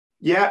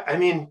Yeah, I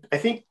mean, I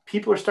think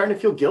people are starting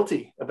to feel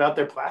guilty about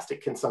their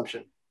plastic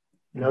consumption.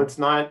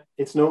 Mhm.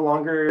 It's no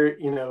longer,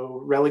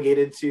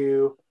 relegated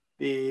to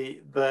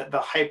the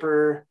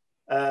hyper,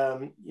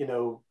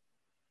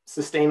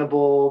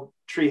 sustainable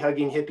tree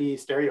hugging hippie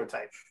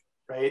stereotype,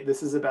 right?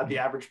 This is about the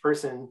Mhm. average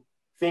person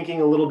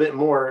thinking a little bit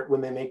more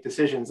when they make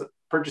decisions,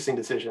 purchasing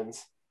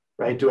decisions,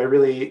 right?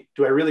 Mhm.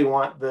 Do I really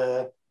want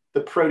the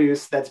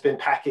produce that's been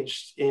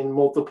packaged in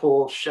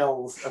multiple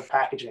shells of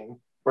packaging,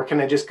 or can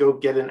I just go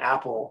get an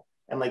apple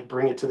and like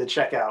bring it to the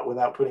checkout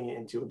without putting it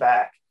into a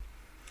bag?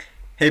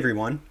 Hey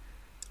everyone,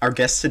 our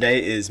guest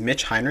today is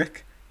Mitch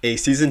Heinrich, a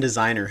seasoned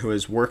designer who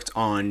has worked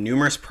on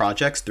numerous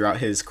projects throughout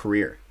his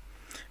career.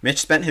 Mitch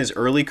spent his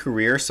early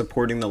career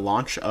supporting the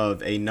launch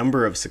of a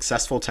number of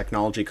successful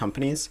technology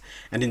companies,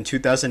 and in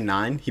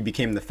 2009 he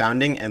became the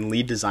founding and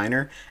lead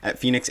designer at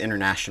Phoenix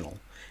International,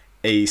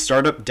 a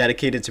startup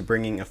dedicated to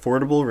bringing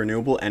affordable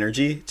renewable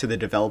energy to the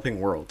developing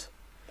world.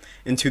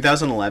 In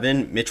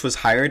 2011, Mitch was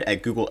hired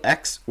at Google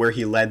X, where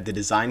he led the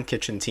design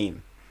kitchen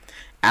team.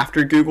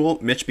 After Google,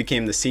 Mitch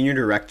became the Senior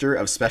Director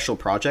of Special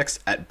Projects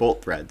at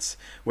Bolt Threads,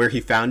 where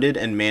he founded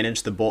and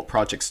managed the Bolt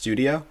Project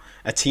Studio,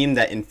 a team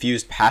that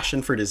infused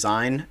passion for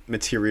design,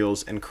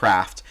 materials, and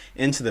craft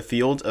into the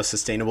field of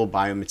sustainable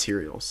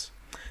biomaterials.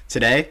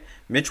 Today,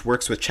 Mitch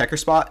works with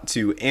Checkerspot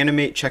to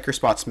animate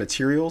Checkerspot's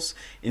materials,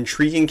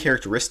 intriguing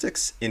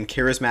characteristics, in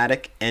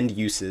charismatic end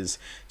uses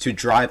to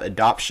drive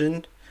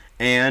adoption,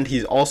 and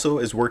he also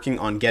is working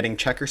on getting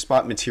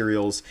Checkerspot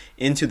materials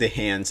into the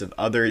hands of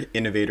other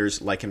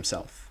innovators like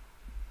himself.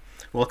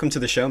 Welcome to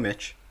the show,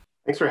 Mitch.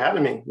 Thanks for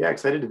having me. Yeah,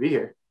 excited to be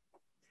here.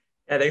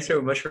 Yeah, thanks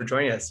so much for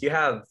joining us. You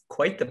have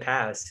quite the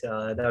past.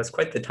 That was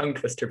quite the tongue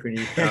twister for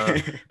you.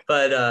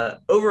 But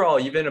overall,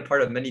 you've been a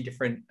part of many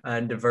different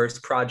and diverse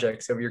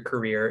projects over your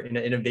career in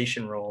an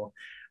innovation role.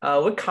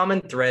 What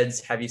common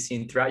threads have you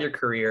seen throughout your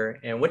career,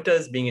 and what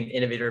does being an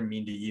innovator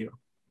mean to you?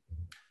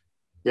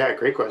 Yeah,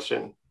 great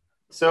question.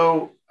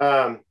 So,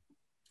 I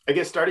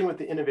guess starting with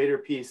the innovator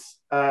piece,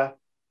 the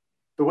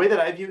way that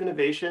I view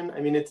innovation,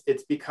 I mean,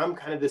 it's become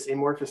kind of this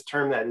amorphous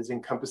term that is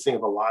encompassing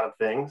of a lot of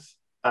things.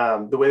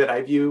 The way that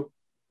I view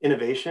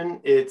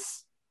innovation,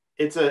 it's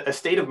a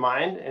state of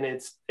mind, and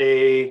it's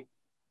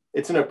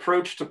an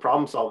approach to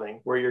problem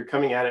solving where you're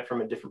coming at it from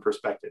a different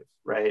perspective,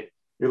 right?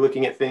 You're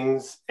looking at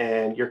things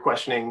and you're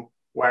questioning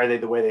why are they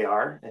the way they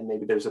are, and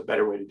maybe there's a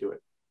better way to do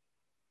it.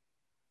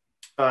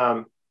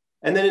 Um,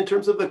 and then in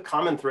terms of the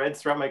common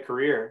threads throughout my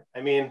career, I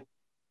mean,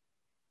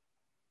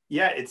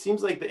 yeah, it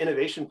seems like the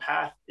innovation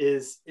path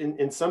is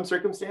in some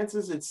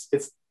circumstances,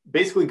 it's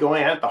basically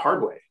going at it the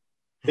hard way,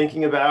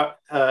 thinking about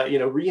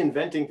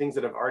reinventing things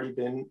that have already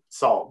been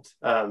solved,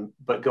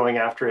 but going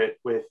after it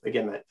with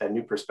again that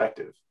new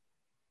perspective.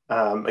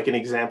 Like an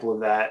example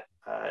of that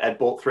at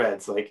Bolt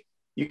Threads, like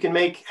you can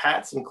make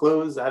hats and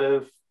clothes out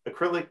of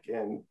acrylic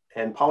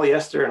and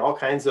polyester and all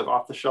kinds of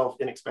off the shelf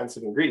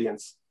inexpensive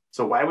ingredients.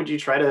 So why would you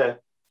try to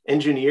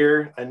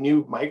engineer a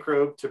new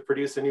microbe to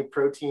produce a new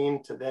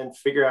protein to then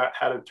figure out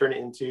how to turn it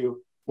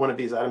into one of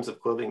these items of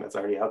clothing that's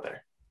already out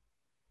there?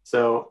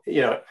 So,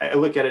 I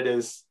look at it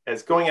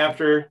as going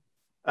after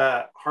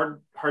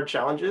hard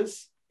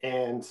challenges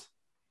and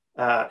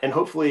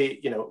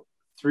hopefully,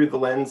 through the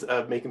lens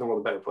of making the world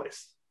a better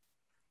place.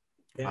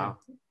 Yeah. Wow.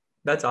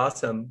 That's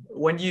awesome.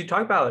 When you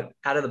talk about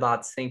out of the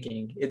box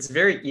thinking, it's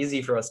very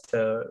easy for us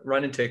to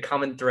run into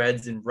common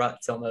threads and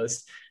ruts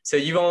almost. So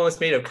you've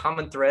almost made a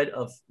common thread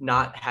of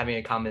not having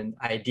a common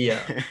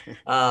idea.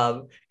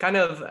 Kind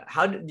of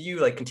how do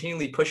you like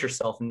continually push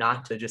yourself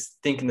not to just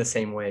think in the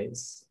same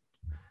ways?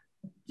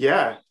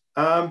 Yeah.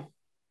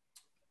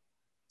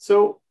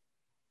 So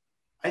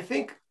I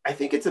think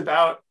it's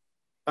about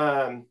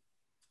um,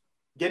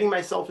 getting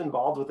myself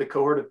involved with a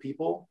cohort of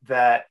people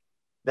that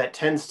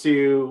tends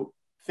to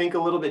think a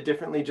little bit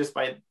differently just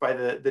by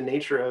the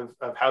nature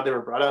of how they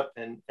were brought up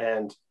and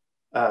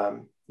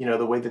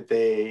the way that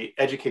they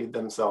educated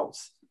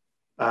themselves,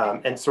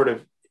 and sort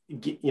of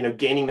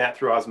gaining that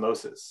through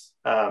osmosis.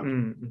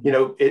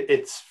 Mm-hmm.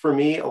 It's for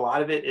me, a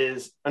lot of it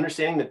is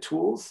understanding the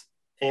tools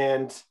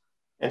and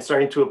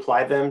starting to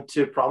apply them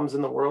to problems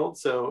in the world.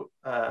 So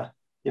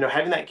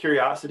having that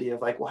curiosity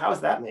of like, well, how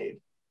is that made?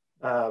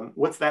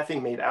 What's that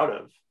thing made out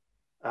of?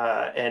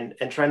 And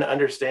trying to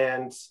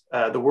understand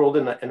the world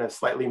in a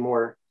slightly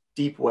more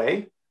deep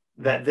way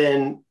that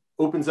then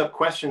opens up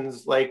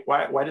questions like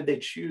why did they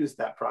choose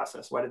that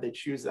process? Why did they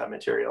choose that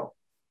material?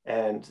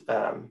 And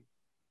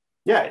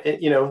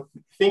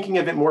thinking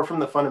of it more from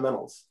the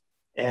fundamentals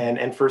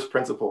and first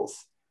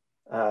principles.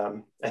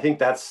 I think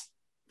that's,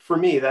 for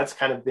me, that's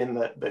kind of been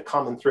the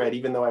common thread,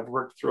 even though I've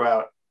worked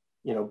throughout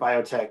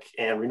biotech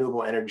and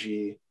renewable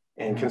energy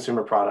and Mm-hmm.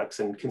 consumer products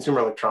and consumer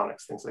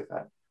electronics, things like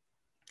that.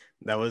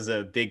 That was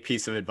a big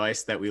piece of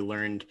advice that we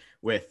learned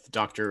with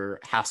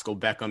Dr. Haskell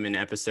Beckham in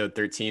episode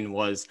 13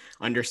 was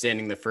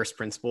understanding the first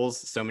principles.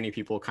 So many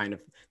people kind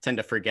of tend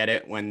to forget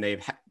it when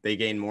they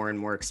gain more and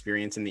more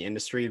experience in the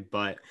industry,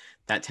 but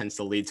that tends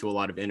to lead to a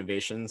lot of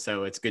innovation.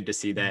 So it's good to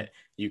see that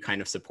you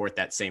kind of support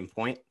that same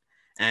point.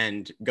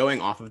 And going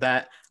off of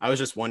that, I was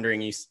just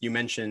wondering, you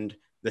mentioned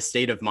the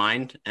state of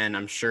mind. And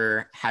I'm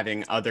sure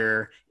having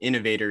other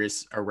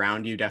innovators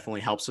around you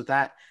definitely helps with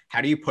that.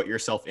 How do you put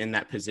yourself in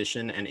that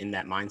position and in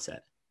that mindset?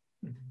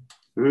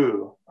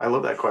 Ooh, I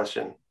love that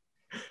question.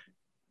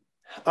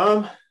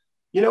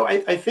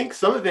 I think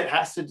some of it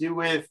has to do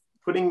with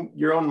putting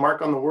your own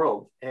mark on the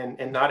world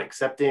and not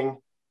accepting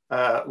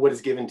what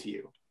is given to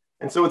you.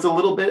 And so it's a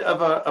little bit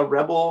of a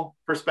rebel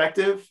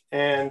perspective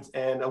and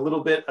a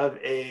little bit of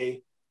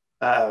a,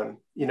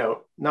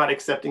 not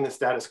accepting the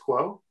status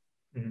quo.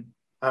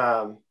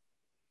 Mm-hmm.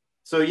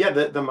 So yeah,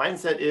 the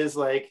mindset is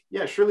like,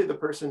 yeah, surely the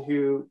person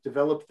who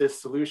developed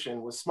this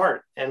solution was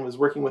smart and was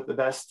working with the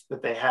best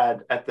that they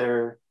had at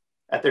their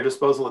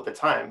disposal at the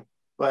time.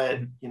 But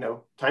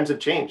times have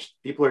changed.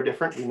 People are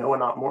different. We know a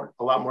lot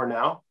more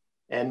now,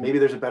 and maybe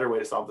there's a better way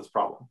to solve this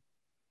problem.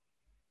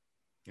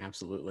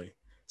 Absolutely.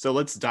 So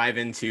let's dive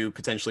into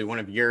potentially one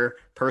of your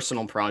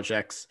personal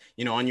projects.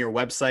 On your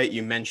website,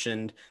 you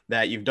mentioned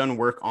that you've done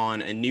work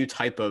on a new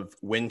type of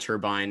wind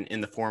turbine in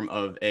the form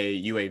of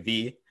a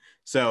UAV.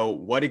 So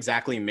what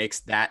exactly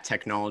makes that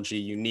technology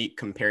unique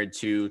compared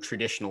to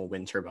traditional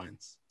wind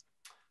turbines?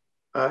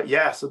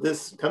 So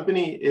this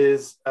company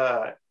is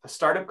a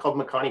startup called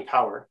Makani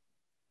Power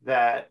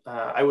that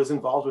I was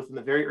involved with in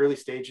the very early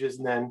stages,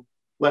 and then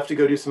left to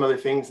go do some other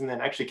things, and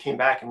then actually came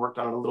back and worked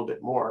on it a little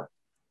bit more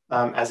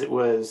as it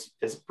was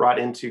brought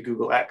into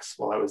Google X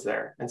while I was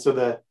there. And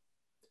so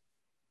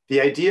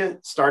the idea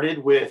started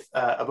with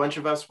a bunch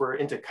of us were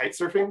into kite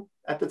surfing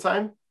at the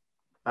time.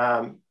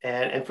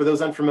 And for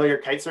those unfamiliar,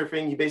 kite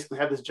surfing, you basically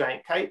have this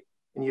giant kite,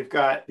 and you've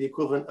got the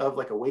equivalent of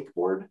like a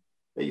wakeboard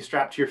that you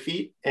strap to your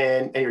feet,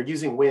 and you're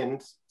using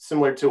wind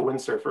similar to a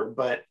windsurfer,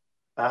 but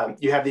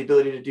you have the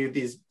ability to do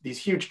these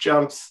huge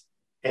jumps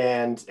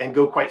and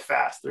go quite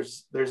fast.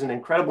 There's an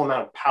incredible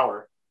amount of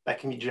power that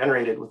can be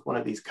generated with one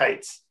of these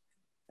kites.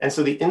 And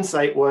so the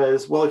insight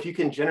was, well, if you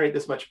can generate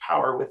this much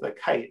power with a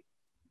kite,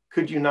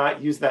 could you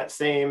not use that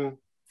same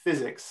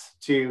physics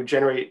to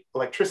generate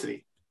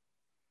electricity?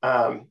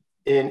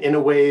 In a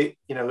way,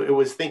 it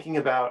was thinking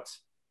about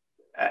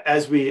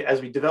as we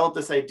developed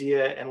this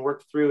idea and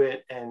worked through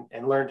it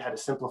and learned how to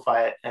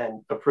simplify it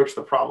and approach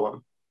the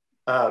problem,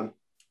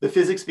 the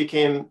physics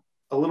became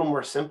a little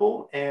more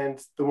simple.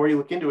 And the more you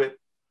look into it,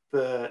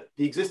 the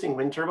existing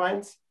wind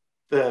turbines,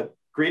 the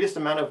greatest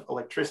amount of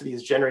electricity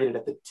is generated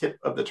at the tip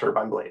of the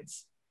turbine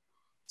blades.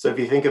 So if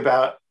you think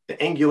about the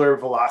angular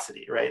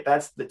velocity, right,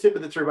 that's the tip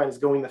of the turbine is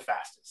going the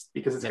fastest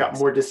because it's got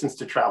more distance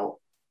to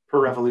travel per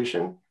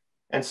revolution.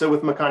 And so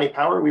with Makani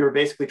Power, we were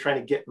basically trying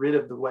to get rid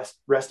of the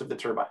rest of the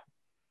turbine.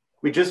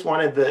 We just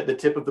wanted the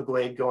tip of the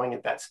blade going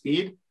at that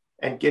speed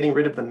and getting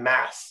rid of the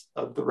mass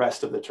of the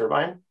rest of the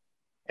turbine.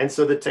 And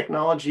so the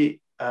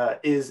technology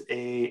is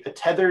a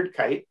tethered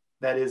kite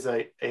that is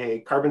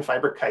a carbon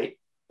fiber kite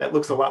that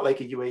looks a lot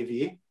like a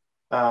UAV.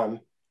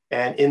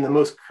 And in the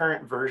most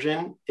current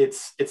version,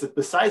 it's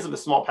the size of a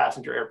small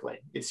passenger airplane.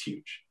 It's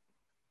huge.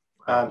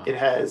 It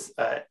has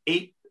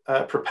 8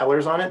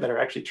 propellers on it that are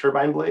actually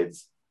turbine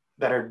blades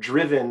that are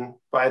driven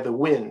by the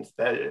wind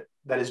that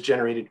is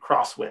generated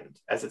crosswind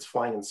as it's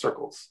flying in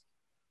circles.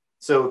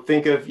 So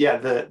think of,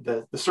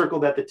 the circle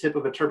that the tip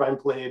of a turbine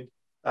blade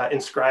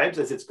inscribes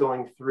as it's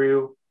going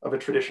through of a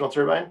traditional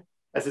turbine,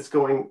 as it's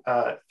going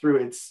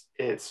through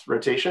its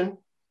rotation.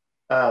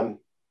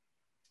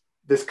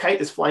 This kite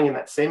is flying in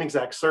that same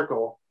exact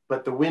circle,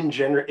 but the wind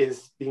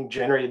is being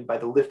generated by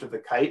the lift of the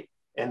kite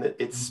and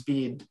its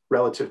speed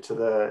relative to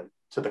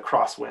the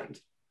crosswind.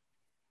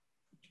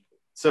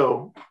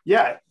 So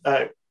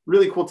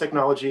really cool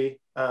technology,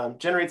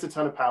 generates a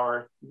ton of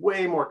power,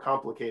 way more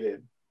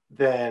complicated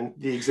than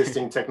the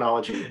existing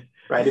technology,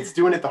 right? It's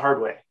doing it the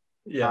hard way.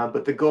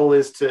 But the goal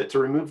is to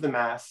remove the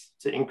mass,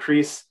 to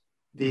increase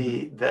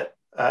the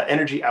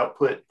energy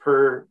output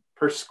per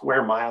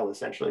square mile,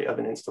 essentially, of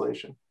an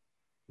installation.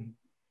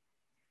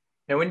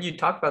 And when you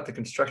talk about the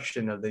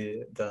construction of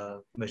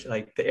the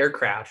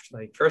aircraft,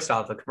 like first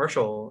off, a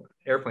commercial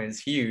airplane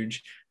is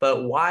huge,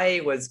 but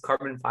why was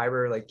carbon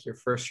fiber like your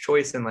first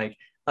choice? And like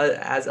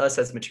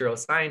as material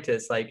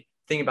scientists, like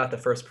thinking about the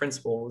first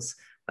principles,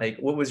 like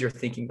what was your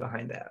thinking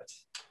behind that?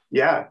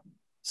 Yeah,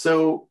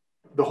 so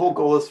the whole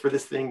goal is for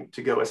this thing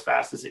to go as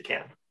fast as it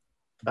can,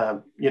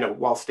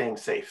 while staying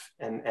safe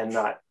and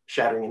not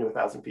shattering into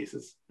 1,000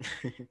 pieces.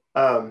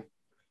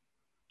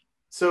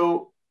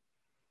 So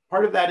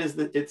part of that is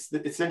that it's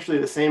essentially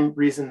the same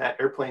reason that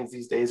airplanes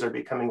these days are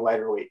becoming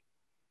lighter weight.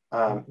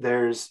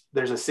 There's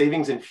a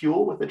savings in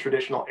fuel with a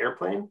traditional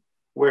airplane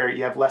where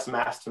you have less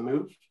mass to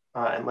move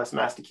and less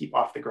mass to keep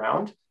off the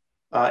ground.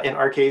 In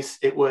our case,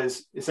 it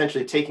was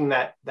essentially taking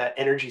that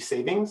energy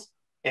savings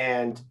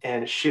and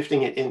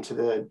shifting it into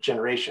the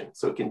generation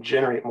so it can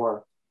generate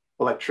more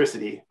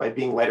electricity by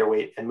being lighter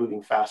weight and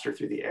moving faster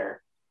through the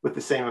air with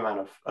the same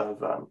amount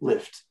of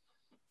lift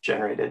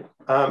generated.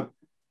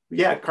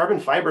 Carbon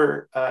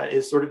fiber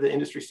is sort of the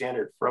industry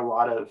standard for a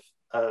lot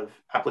of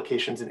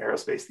applications in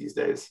aerospace these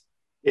days.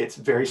 It's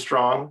very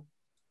strong.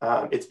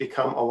 It's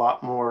become a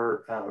lot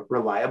more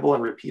reliable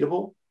and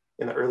repeatable.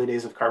 In the early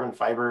days of carbon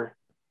fiber,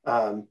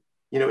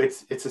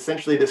 it's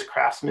essentially this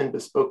craftsman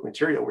bespoke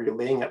material where you're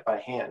laying it by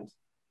hand.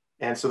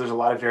 And so there's a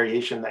lot of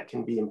variation that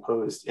can be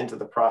imposed into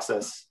the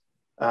process,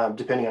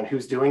 depending on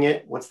who's doing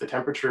it, what's the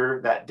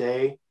temperature that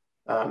day,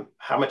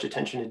 how much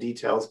attention to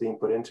detail is being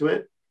put into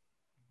it.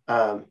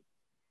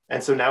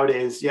 And so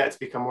nowadays, yeah, it's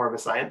become more of a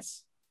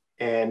science,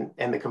 and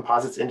the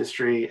composites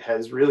industry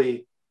has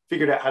really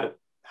figured out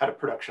how to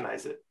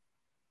productionize it.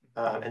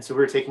 And so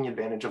we're taking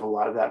advantage of a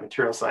lot of that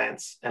material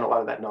science and a lot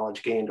of that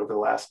knowledge gained over the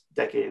last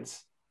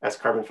decades as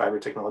carbon fiber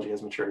technology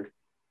has matured.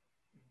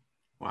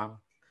 Wow.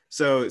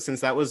 So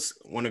since that was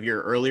one of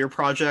your earlier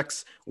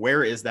projects,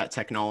 where is that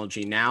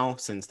technology now,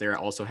 since there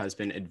also has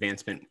been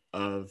advancement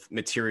of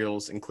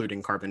materials,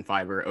 including carbon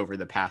fiber, over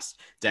the past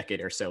decade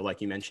or so,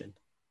 like you mentioned?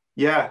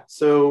 Yeah,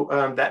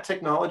 so that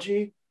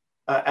technology,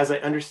 as I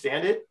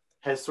understand it,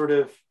 has sort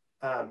of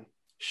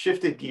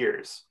shifted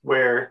gears,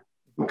 where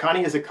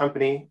Makani is a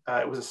company,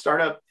 it was a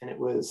startup and it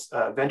was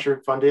venture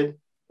funded.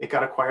 It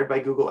got acquired by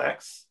Google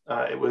X.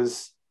 It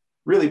was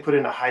really put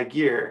in a high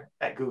gear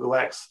at Google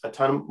X. A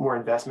ton more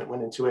investment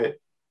went into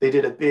it. They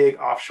did a big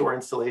offshore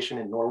installation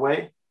in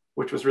Norway,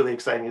 which was really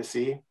exciting to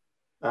see.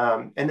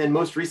 And then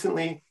most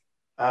recently,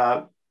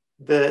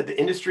 the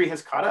industry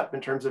has caught up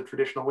in terms of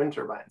traditional wind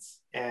turbines,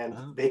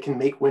 and they can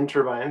make wind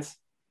turbines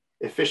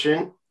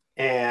efficient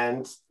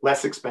and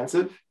less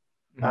expensive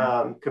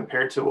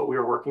compared to what we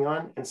were working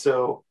on. And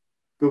so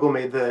Google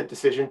made the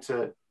decision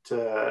to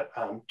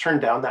turn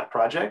down that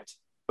project.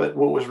 But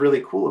what was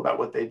really cool about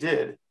what they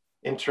did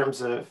in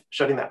terms of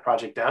shutting that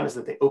project down is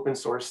that they open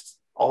sourced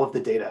all of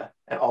the data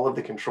and all of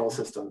the control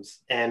systems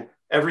and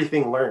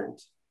everything learned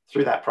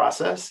through that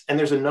process. And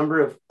there's a number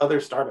of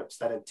other startups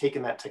that have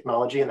taken that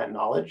technology and that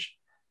knowledge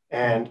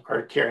and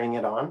are carrying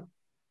it on.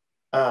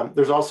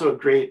 There's also a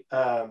great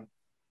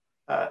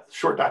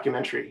short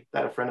documentary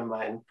that a friend of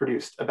mine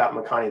produced about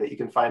Makani that you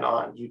can find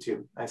on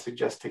YouTube. I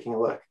suggest taking a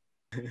look.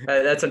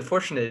 That's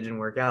unfortunate it didn't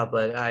work out,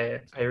 but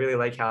I really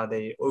like how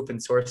they open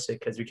sourced it,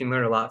 because we can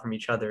learn a lot from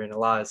each other, and a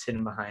lot is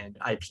hidden behind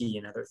IP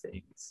and other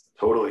things.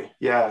 Totally.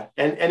 Yeah.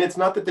 And it's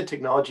not that the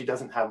technology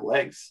doesn't have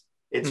legs.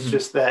 It's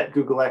just that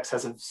Google X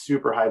has a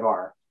super high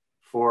bar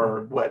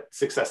for what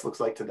success looks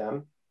like to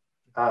them.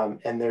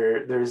 And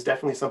there's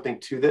definitely something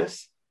to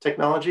this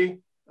technology.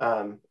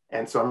 And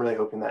so I'm really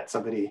hoping that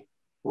somebody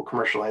will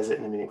commercialize it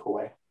in a meaningful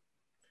way.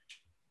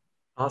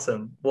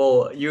 Awesome.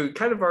 Well, you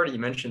kind of already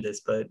mentioned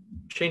this, but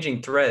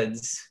changing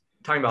threads,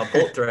 talking about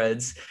bolt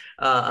threads,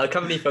 a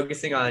company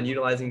focusing on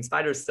utilizing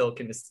spider silk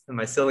and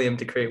mycelium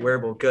to create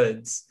wearable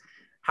goods.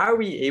 How are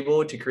we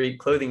able to create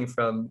clothing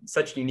from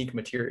such unique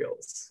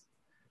materials?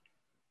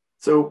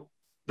 So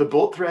the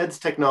bolt threads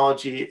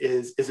technology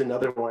is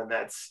another one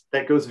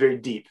that goes very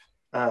deep.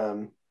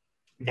 And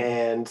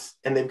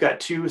they've got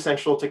two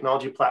essential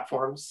technology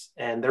platforms,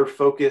 and their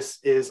focus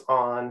is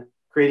on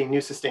creating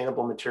new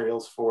sustainable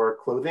materials for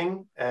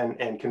clothing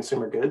and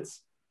consumer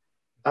goods.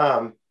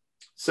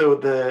 So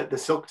the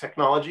silk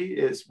technology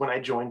is, when I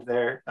joined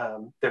their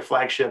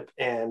flagship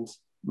and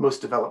most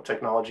developed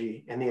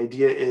technology. And the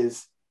idea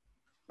is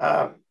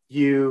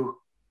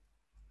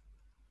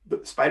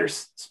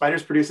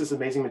spiders produce this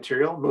amazing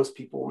material. Most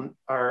people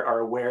are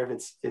aware of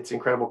its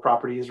incredible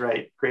properties,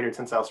 right? Greater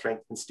tensile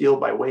strength and steel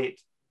by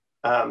weight.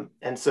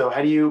 And so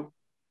how do you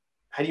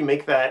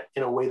make that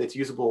in a way that's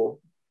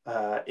usable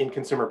in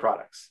consumer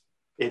products?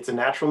 It's a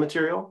natural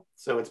material,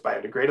 so it's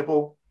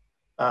biodegradable,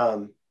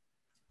 and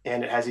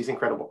it has these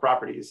incredible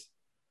properties.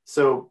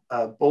 So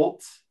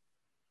Bolt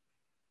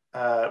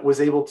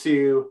was able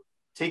to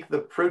take the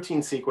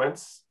protein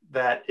sequence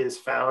that is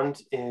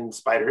found in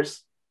spider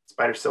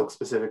silk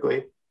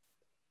specifically,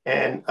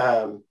 and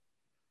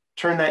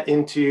turn that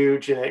into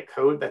genetic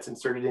code that's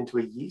inserted into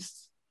a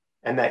yeast.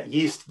 And that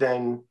yeast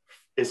then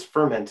is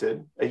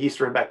fermented, a yeast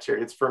or a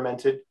bacteria. It's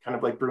fermented, kind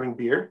of like brewing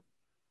beer.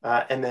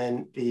 And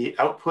then the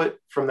output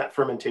from that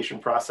fermentation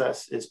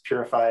process is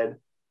purified,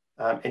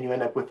 and you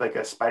end up with like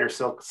a spider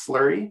silk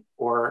slurry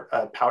or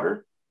a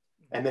powder.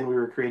 And then we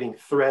were creating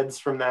threads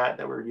from that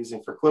we were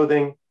using for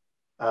clothing.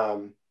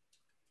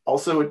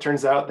 Also, it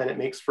turns out that it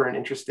makes for an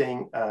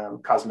interesting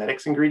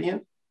cosmetics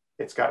ingredient.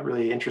 It's got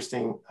really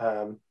interesting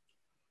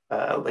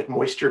like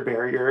moisture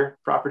barrier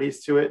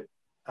properties to it.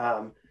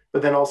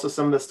 But then also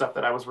some of the stuff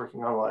that I was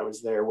working on while I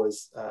was there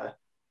was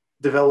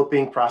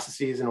developing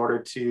processes in order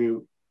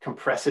to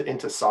compress it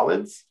into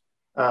solids.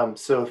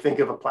 So think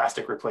of a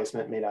plastic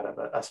replacement made out of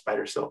a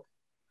spider silk.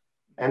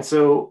 And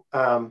so,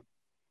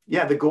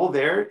 yeah, the goal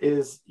there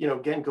is,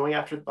 again, going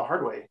after it the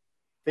hard way,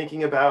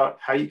 thinking about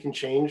how you can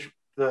change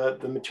the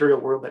material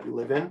world that we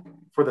live in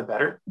for the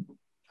better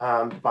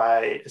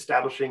by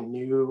establishing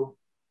new,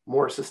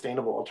 more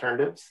sustainable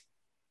alternatives.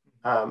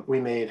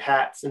 We made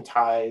hats and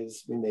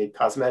ties, we made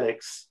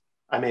cosmetics.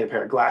 I made a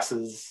pair of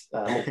glasses,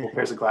 multiple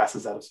pairs of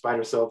glasses out of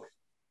spider silk.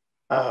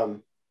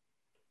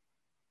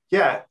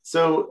 Yeah,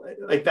 so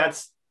like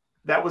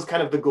that was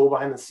kind of the goal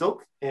behind the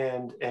silk,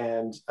 and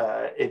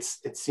it's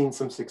seen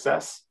some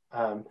success.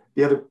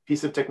 The other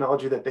piece of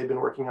technology that they've been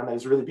working on that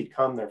has really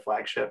become their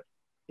flagship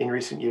in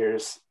recent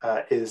years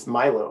is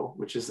Milo,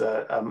 which is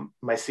a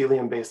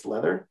mycelium-based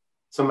leather.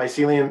 So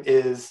mycelium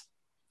is,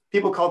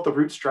 people call it the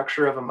root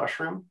structure of a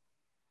mushroom.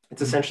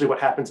 It's essentially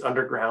what happens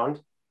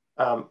underground,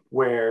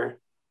 where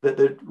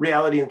the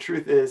reality and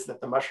truth is that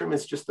the mushroom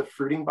is just the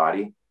fruiting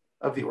body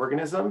of the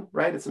organism,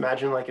 right? It's,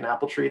 imagine like an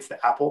apple tree, it's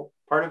the apple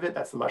part of it,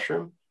 that's the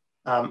mushroom,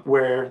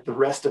 where the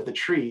rest of the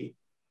tree,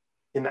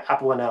 in the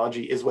apple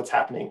analogy, is what's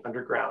happening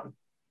underground.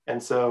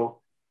 And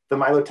so the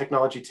Milo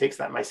technology takes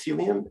that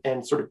mycelium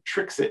and sort of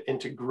tricks it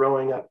into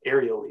growing up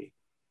aerially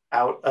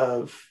out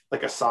of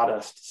like a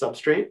sawdust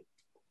substrate.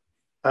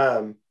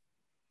 And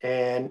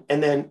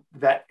then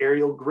that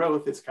aerial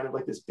growth is kind of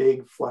like this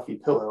big fluffy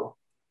pillow.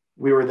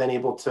 We were then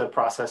able to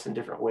process in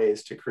different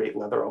ways to create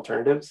leather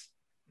alternatives.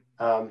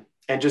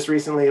 And just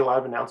recently, a lot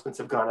of announcements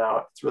have gone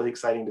out. It's really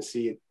exciting to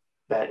see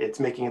that it's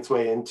making its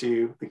way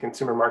into the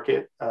consumer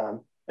market.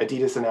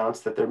 Adidas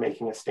announced that they're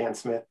making a Stan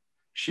Smith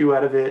shoe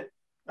out of it.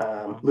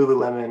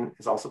 Lululemon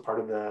is also part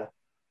of the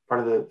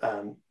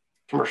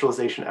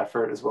commercialization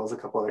effort, as well as a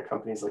couple other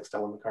companies like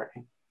Stella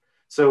McCartney.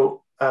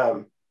 So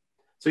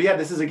yeah,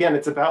 this is, again,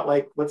 it's about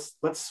like, let's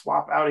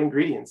swap out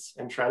ingredients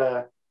and try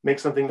to make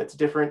something that's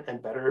different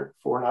and better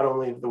for not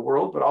only the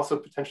world, but also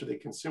potentially the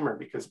consumer,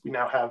 because we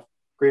now have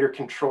greater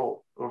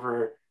control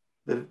over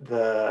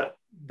the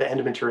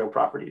end material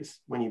properties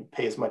when you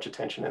pay as much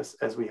attention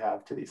as we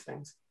have to these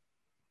things.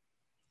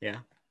 Yeah.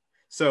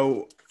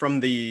 So from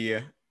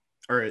the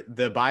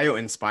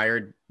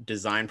bio-inspired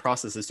design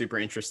process is super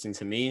interesting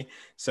to me.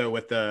 So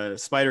with the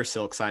spider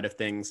silk side of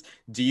things,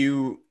 do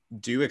you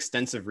do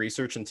extensive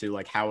research into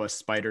like how a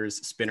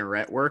spider's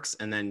spinneret works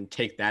and then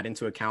take that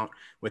into account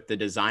with the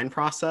design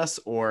process,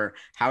 or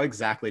how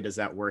exactly does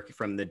that work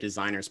from the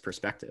designer's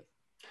perspective?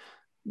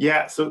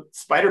 Yeah, so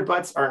spider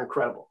butts are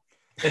incredible.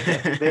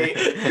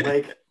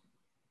 It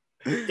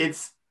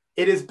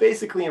is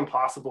basically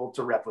impossible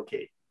to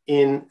replicate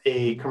in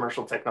a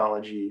commercial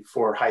technology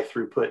for high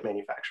throughput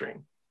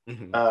manufacturing.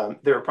 Mm-hmm.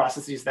 There are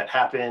processes that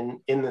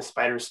happen in the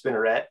spider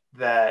spinneret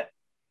that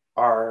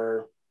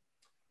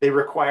they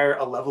require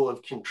a level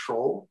of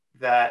control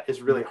that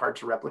is really hard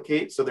to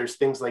replicate. So there's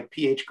things like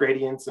pH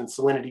gradients and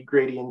salinity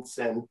gradients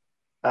and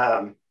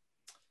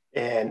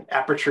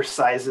aperture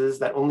sizes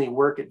that only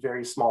work at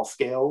very small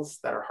scales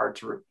that are hard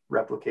to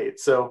replicate.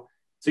 So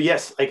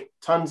yes, like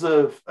tons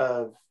of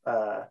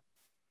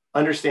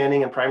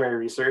understanding and primary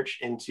research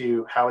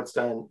into how it's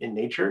done in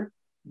nature.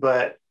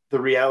 But the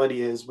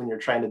reality is, when you're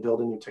trying to build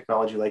a new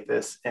technology like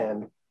this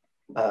and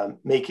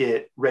make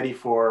it ready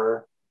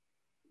for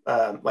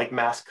like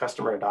mass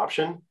customer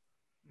adoption,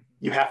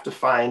 you have to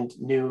find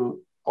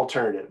new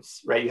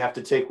alternatives, right? You have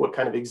to take what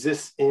kind of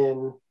exists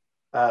in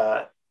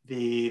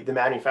the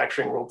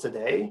manufacturing world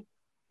today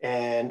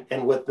and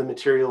what the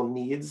material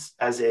needs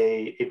as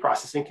a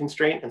processing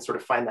constraint and sort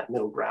of find that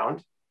middle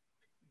ground.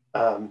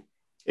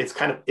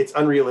 It's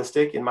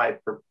unrealistic in my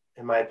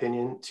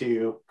opinion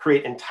to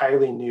create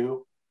entirely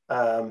new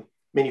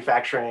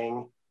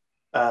manufacturing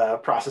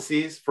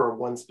processes for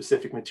one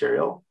specific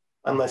material,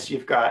 unless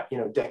you've got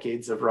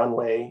decades of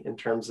runway in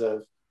terms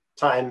of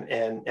time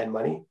and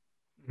money.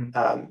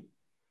 Mm-hmm.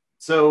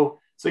 So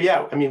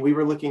yeah, I mean, we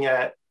were looking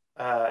at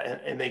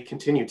and they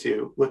continue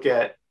to look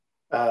at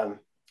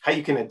how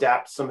you can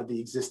adapt some of the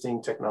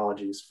existing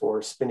technologies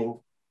for spinning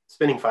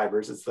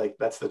fibers. It's like,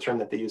 that's the term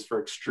that they use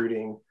for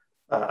extruding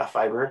a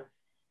fiber,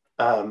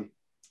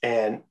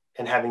 and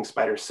having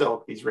spider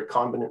silk, these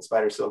recombinant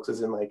spider silks,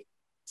 as in like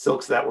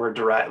silks that were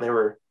derived, they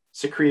were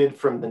secreted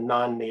from the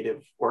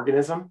non-native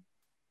organism,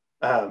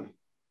 and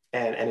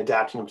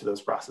adapting them to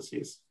those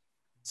processes.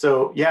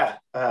 So yeah,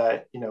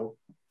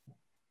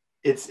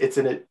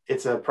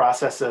 it's a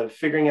process of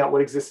figuring out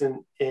what exists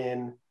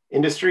in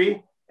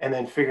industry, and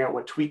then figuring out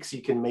what tweaks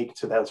you can make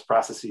to those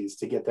processes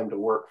to get them to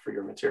work for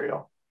your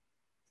material.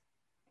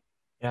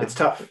 Yeah. It's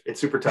tough.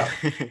 It's super tough.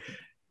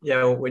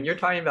 Yeah, when you're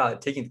talking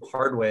about taking the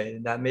hard way,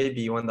 that may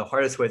be one of the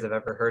hardest ways I've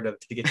ever heard of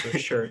to get to a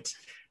shirt.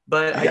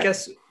 But I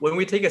guess when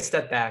we take a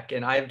step back,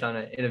 and I've done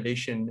an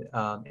innovation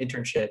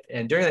internship,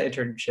 and during that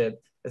internship,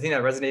 the thing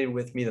that resonated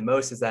with me the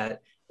most is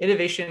that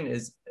innovation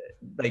is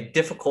like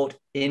difficult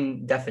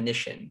in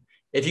definition.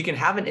 If you can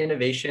have an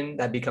innovation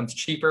that becomes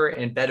cheaper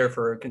and better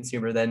for a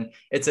consumer, then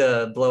it's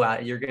a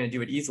blowout. You're going to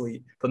do it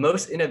easily. But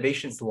most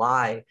innovations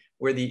lie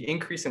where the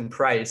increase in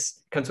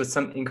price comes with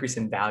some increase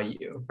in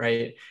value,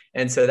 right?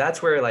 And so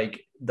that's where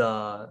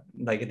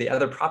the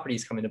other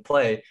properties come into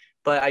play.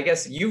 But I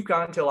guess you've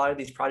gone to a lot of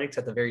these projects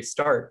at the very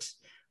start.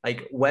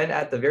 Like, when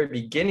at the very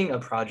beginning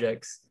of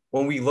projects,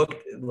 when we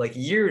look like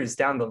years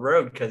down the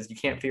road, because you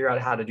can't figure out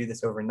how to do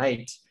this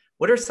overnight,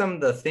 what are some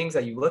of the things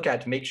that you look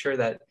at to make sure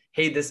that,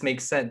 hey, this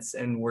makes sense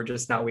and we're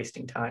just not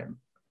wasting time?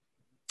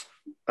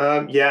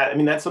 Yeah, I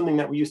mean, that's something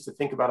that we used to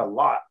think about a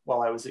lot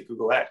while I was at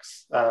Google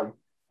X,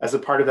 as a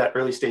part of that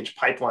early stage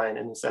pipeline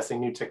and assessing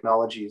new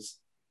technologies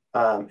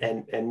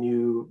and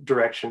new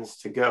directions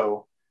to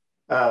go.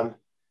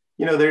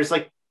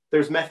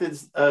 There's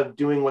methods of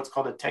doing what's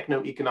called a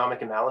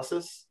techno-economic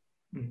analysis,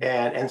 mm-hmm.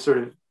 and sort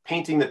of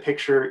painting the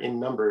picture in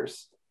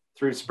numbers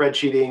through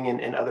spreadsheeting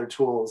and other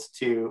tools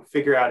to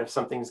figure out if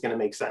something's going to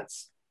make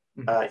sense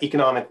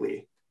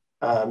economically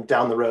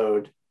down the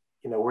road,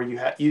 where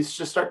you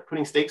just start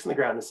putting stakes in the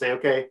ground and say,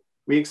 okay,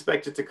 we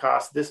expect it to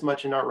cost this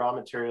much in our raw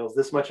materials,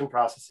 this much in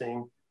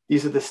processing.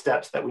 These are the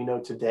steps that we know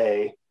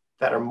today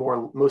that are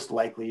most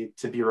likely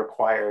to be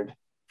required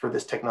for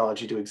this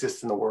technology to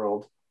exist in the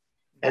world.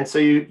 And so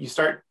you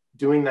start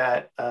doing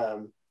that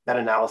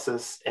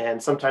analysis,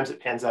 and sometimes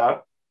it pans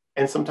out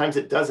and sometimes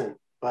it doesn't.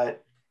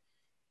 But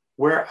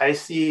where I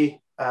see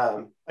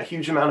a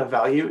huge amount of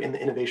value in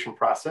the innovation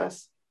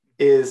process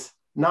is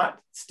not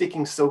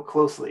sticking so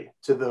closely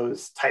to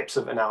those types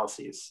of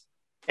analyses,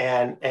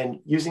 and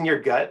using your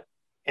gut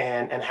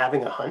and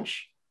having a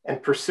hunch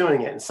and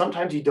pursuing it. And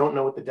sometimes you don't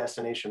know what the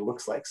destination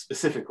looks like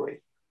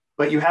specifically,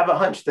 but you have a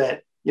hunch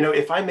that,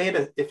 if I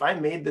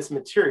made this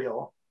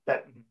material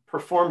that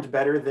performed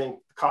better than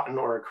cotton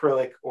or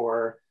acrylic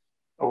or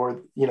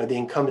the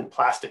incumbent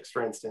plastics,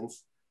 for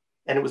instance,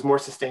 and it was more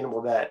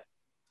sustainable, that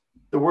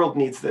the world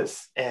needs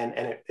this,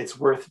 and it's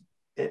worth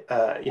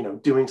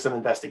doing some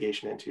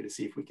investigation into to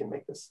see if we can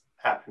make this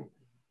happen.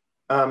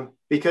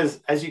 Because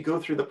as you go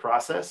through the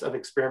process of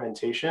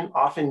experimentation,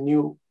 often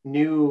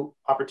new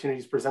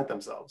opportunities present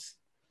themselves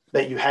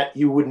that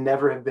you would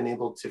never have been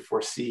able to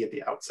foresee at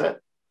the outset.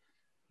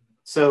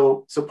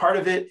 So part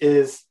of it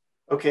is,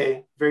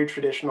 okay, very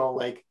traditional,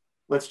 like,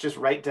 let's just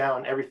write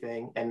down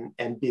everything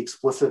and be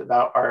explicit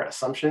about our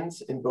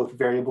assumptions in both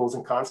variables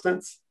and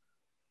constants.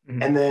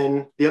 Mm-hmm. And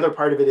then the other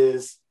part of it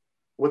is,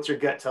 what's your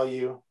gut tell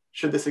you?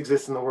 Should this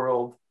exist in the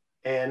world?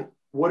 And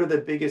what are the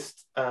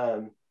biggest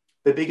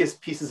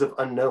pieces of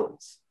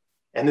unknowns?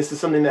 And this is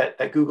something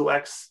that Google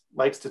X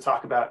likes to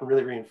talk about and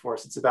really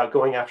reinforce. It's about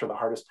going after the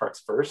hardest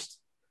parts first,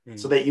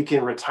 so that you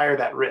can retire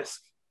that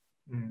risk.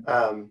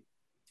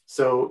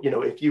 So,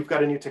 if you've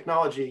got a new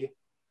technology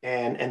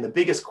and the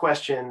biggest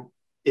question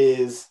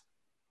is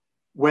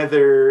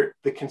whether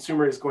the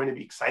consumer is going to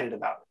be excited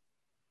about it.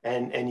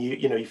 And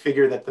you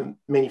figure that the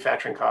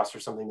manufacturing costs are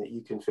something that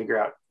you can figure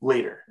out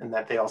later, and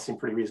that they all seem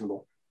pretty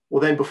reasonable.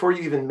 Well, then before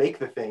you even make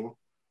the thing,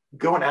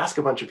 go and ask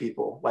a bunch of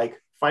people,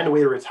 like, find a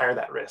way to retire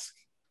that risk.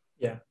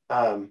 Yeah.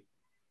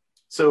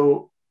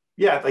 So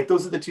yeah, like,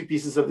 those are the two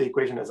pieces of the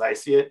equation as I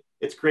see it.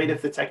 It's great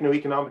if the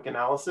techno-economic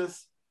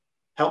analysis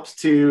helps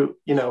to,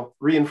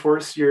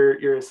 reinforce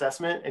your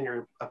assessment and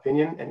your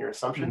opinion and your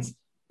assumptions.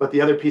 But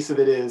the other piece of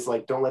it is,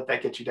 like, don't let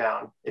that get you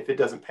down if it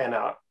doesn't pan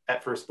out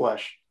at first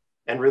blush,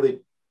 and really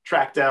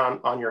track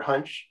down on your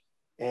hunch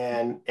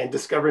and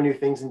discover new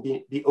things and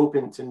be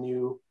open to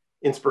new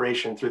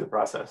inspiration through the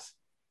process.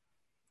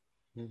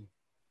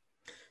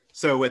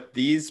 So with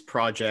these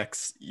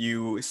projects,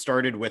 you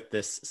started with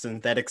this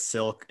synthetic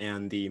silk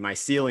and the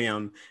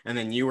mycelium, and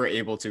then you were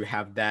able to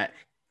have that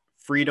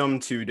freedom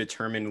to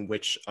determine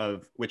which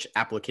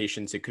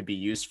applications it could be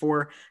used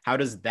for. How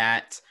does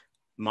that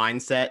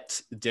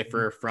mindset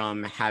differ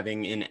from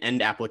having an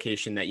end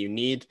application that you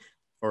need,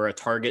 or a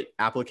target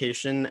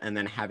application, and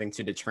then having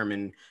to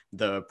determine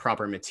the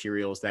proper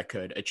materials that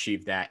could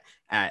achieve that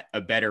at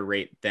a better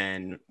rate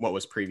than what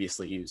was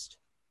previously used?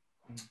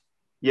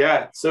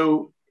 Yeah,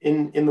 so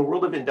in the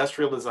world of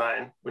industrial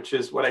design, which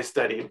is what I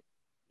studied,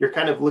 you're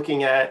kind of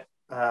looking at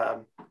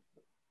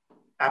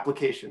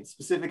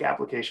specific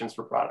applications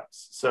for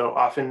products. So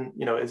often,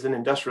 as an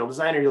industrial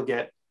designer, you'll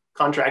get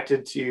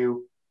contracted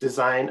to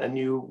design a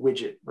new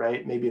widget,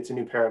 right? Maybe it's a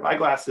new pair of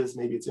eyeglasses,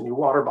 maybe it's a new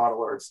water bottle,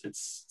 or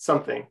it's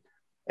something.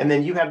 And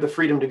then you have the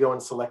freedom to go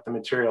and select the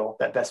material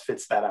that best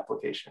fits that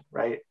application,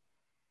 right?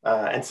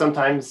 And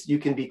sometimes you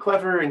can be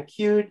clever and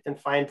cute and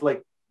find,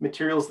 like,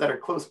 materials that are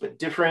close but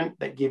different,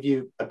 that give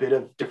you a bit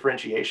of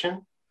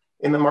differentiation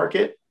in the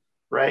market,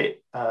 right?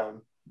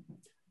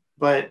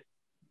 But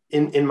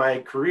in my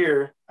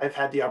career, I've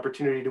had the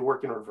opportunity to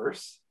work in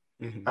reverse.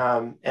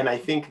 And I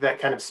think that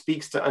kind of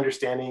speaks to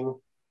understanding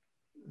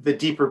the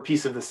deeper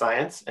piece of the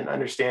science and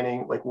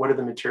understanding, like, what are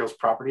the material's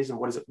properties and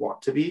what does it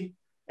want to be,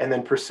 and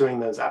then pursuing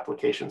those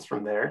applications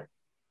from there.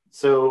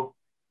 So,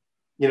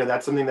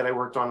 that's something that I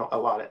worked on a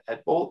lot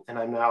at Bolt, and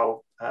I'm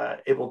now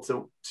able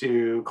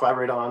to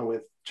collaborate on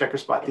with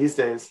Checkerspot these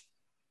days.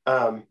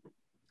 When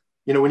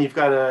you've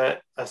got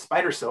a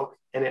spider silk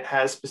and it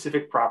has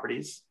specific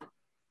properties,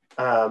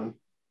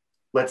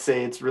 let's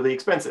say it's really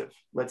expensive.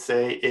 Let's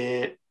say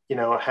it,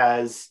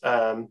 has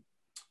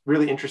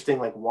really interesting,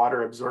 like,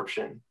 water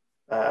absorption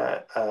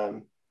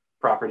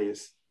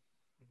properties.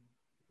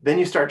 Then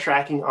you start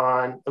tracking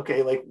on,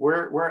 okay, like,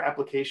 where are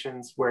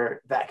applications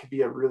where that could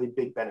be a really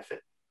big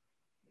benefit?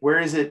 Where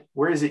is it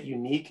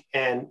unique,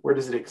 and where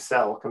does it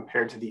excel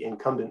compared to the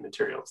incumbent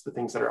materials, the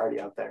things that are already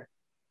out there?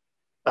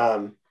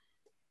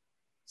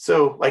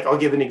 So, like, I'll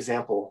give an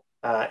example,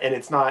 and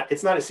it's not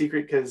a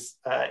secret because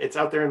it's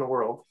out there in the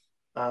world,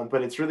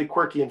 but it's really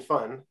quirky and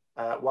fun.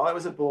 While I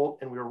was at Bolt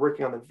and we were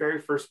working on the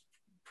very first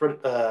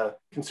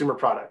consumer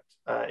product,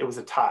 it was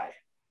a tie.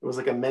 It was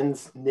like a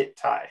men's knit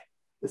tie.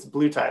 This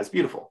blue tie is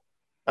beautiful.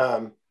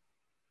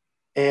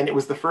 And it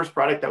was the first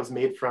product that was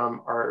made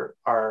from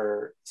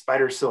our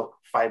spider silk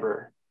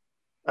fiber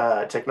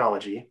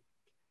technology.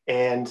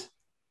 And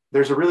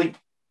there's a really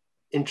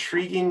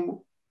intriguing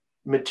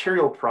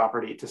material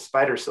property to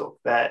spider silk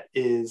that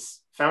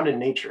is found in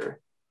nature.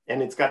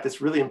 and it's got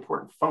this really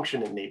important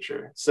function in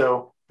nature.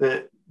 So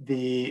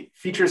the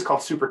feature is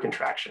called super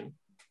contraction.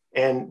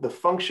 And the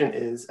function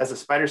is, as a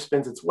spider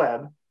spins its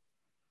web,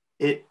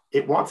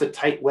 it wants a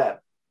tight web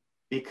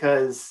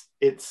because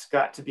it's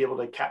got to be able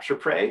to capture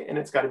prey, and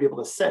it's got to be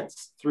able to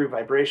sense through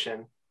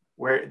vibration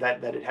where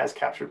that it has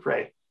captured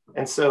prey.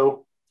 And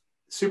so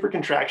super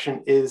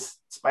contraction is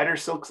spider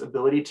silk's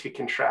ability to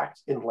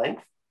contract in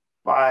length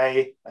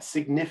by a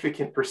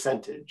significant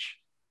percentage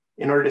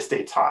in order to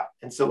stay taut.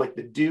 And so like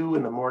the dew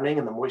in the morning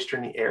and the moisture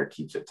in the air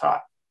keeps it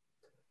taut.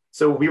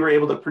 So we were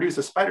able to produce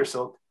a spider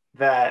silk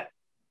that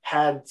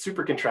had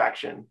super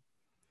contraction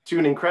to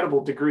an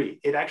incredible degree.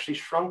 It actually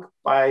shrunk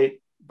by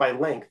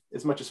length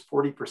as much as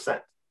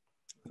 40%.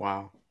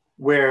 Wow.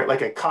 Where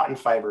like a cotton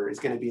fiber is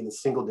going to be in the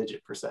single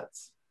digit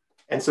percents.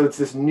 And so it's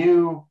this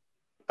new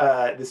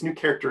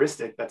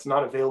characteristic that's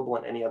not available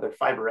in any other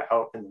fiber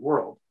out in the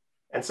world.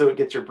 And so it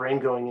gets your brain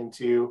going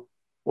into,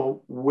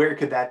 well, where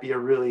could that be a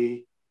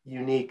really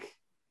unique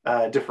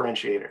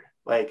differentiator?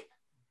 Like,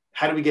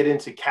 how do we get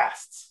into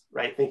casts,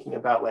 right? Thinking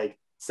about like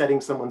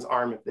setting someone's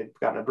arm if they've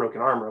gotten a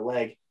broken arm or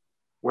leg,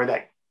 where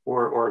that,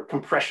 or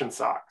compression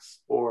socks,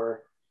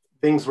 or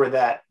things where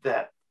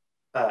that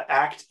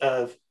act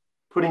of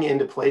putting it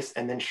into place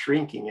and then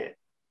shrinking it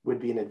would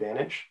be an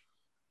advantage.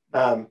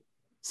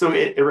 So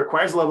it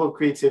requires a level of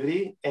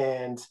creativity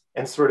and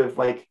sort of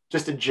like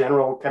just a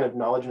general kind of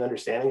knowledge and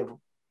understanding of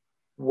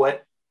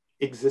what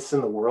exists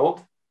in the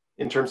world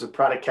in terms of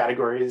product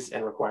categories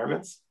and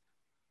requirements.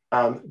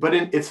 But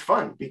it's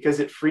fun because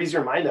it frees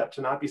your mind up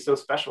to not be so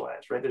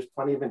specialized, right? There's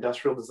plenty of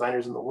industrial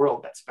designers in the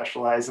world that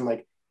specialize in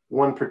like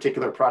one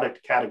particular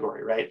product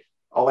category, right?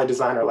 All I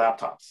design are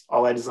laptops.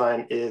 All I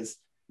design is,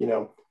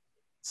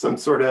 some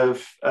sort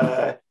of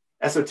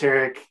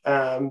esoteric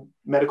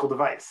medical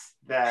device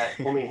that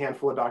only a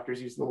handful of doctors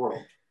use in the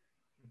world.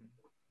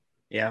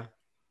 Yeah.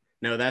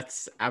 No,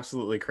 that's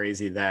absolutely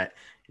crazy that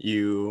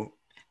you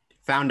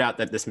found out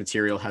that this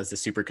material has the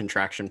super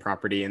contraction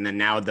property, and then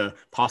now the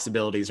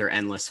possibilities are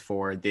endless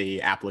for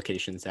the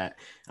applications that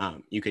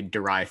you could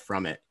derive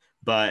from it.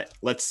 But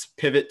let's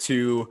pivot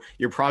to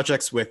your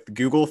projects with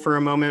Google for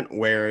a moment,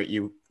 where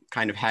you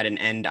kind of had an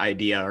end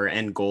idea or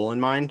end goal in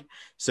mind.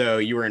 So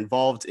you were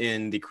involved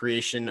in the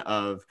creation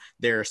of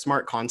their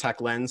smart contact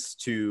lens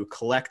to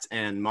collect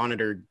and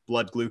monitor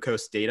blood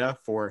glucose data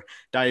for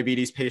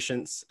diabetes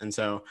patients. And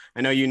so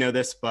I know you know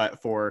this,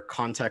 but for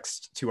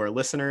context to our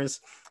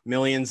listeners,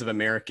 millions of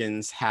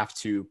Americans have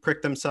to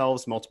prick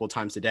themselves multiple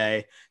times a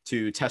day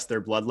to test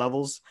their blood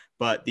levels,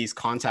 but these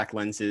contact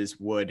lenses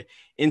would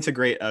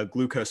integrate a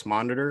glucose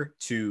monitor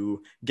to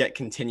get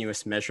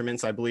continuous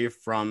measurements, I believe,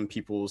 from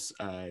people's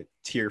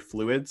tear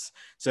fluids.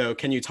 So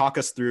can you talk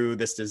us through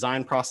this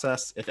design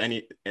process, if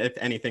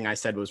anything I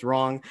said was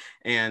wrong,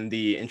 and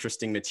the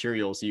interesting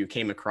materials you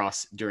came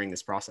across during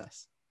this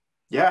process?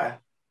 Yeah,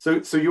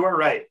 so you are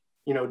right.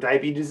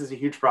 Diabetes is a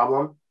huge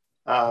problem.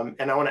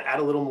 And I want to add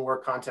a little more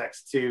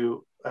context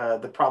to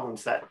the problem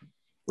set,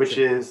 which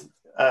is,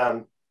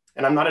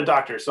 and I'm not a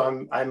doctor,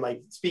 so I'm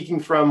like speaking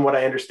from what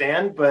I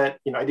understand, but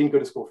I didn't go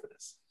to school for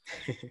this.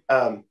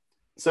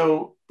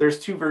 So there's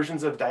two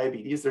versions of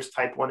diabetes. There's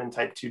type 1 and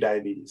type 2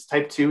 diabetes.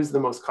 Type 2 is the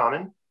most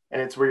common,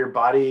 and it's where your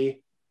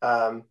body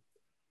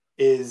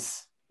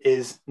is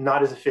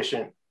not as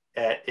efficient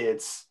at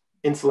its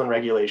insulin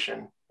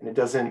regulation, and it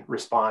doesn't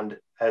respond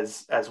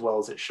as well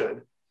as it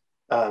should.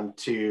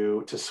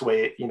 To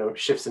sway,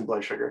 shifts in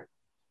blood sugar.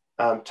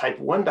 Type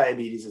 1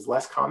 diabetes is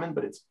less common,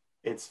 but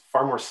it's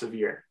far more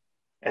severe.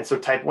 And so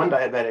type 1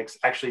 diabetics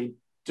actually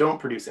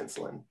don't produce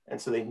insulin. And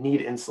so they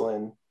need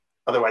insulin,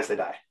 otherwise they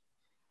die.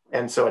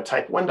 And so a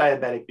type 1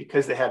 diabetic,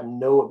 because they have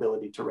no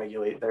ability to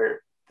regulate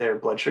their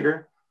blood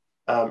sugar,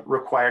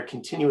 require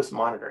continuous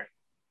monitoring.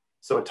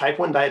 So a type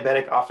 1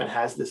 diabetic often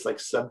has this like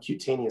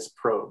subcutaneous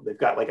probe. They've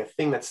got like a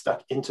thing that's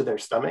stuck into their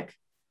stomach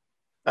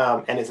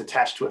and is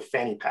attached to a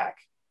fanny pack.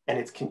 And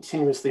it's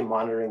continuously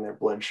monitoring their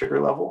blood sugar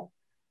level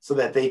so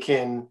that they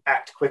can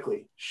act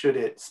quickly should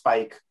it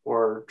spike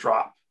or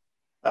drop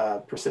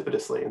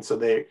precipitously. And so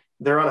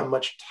they're on a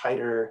much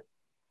tighter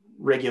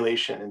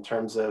regulation in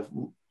terms of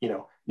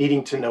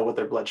needing to know what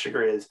their blood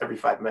sugar is every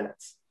 5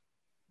 minutes.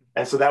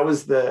 And so that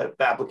was the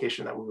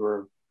application that we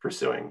were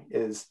pursuing.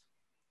 Is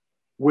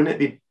wouldn't it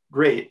be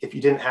great if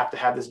you didn't have to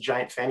have this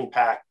giant fanny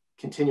pack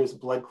continuous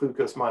blood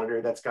glucose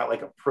monitor that's got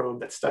like a probe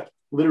that's stuck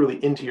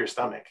literally into your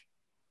stomach?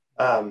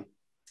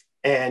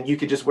 And you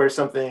could just wear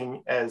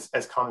something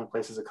as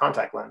commonplace as a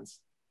contact lens.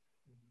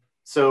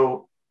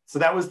 So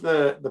that was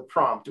the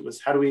prompt. It was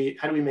how do we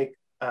make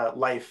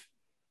life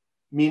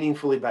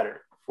meaningfully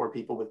better for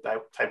people with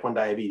type 1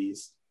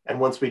 diabetes? And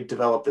once we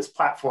developed this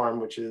platform,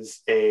 which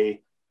is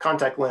a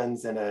contact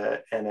lens and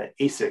an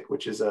ASIC,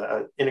 which is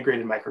a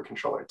integrated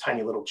microcontroller, a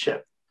tiny little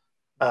chip,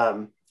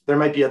 there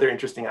might be other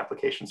interesting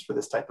applications for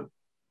this type of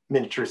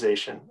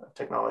miniaturization of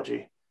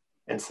technology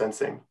and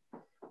sensing.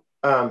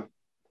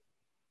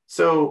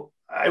 So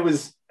I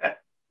was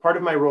part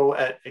of my role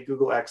at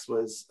Google X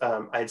was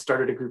I had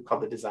started a group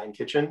called the Design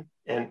Kitchen,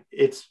 and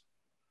it's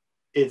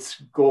its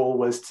goal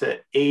was to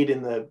aid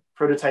in the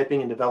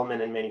prototyping and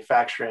development and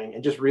manufacturing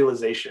and just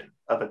realization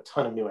of a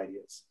ton of new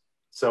ideas.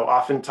 So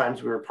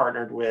oftentimes we were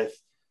partnered with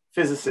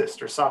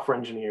physicists or software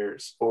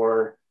engineers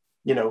or,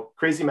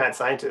 crazy mad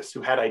scientists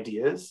who had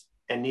ideas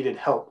and needed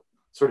help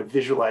sort of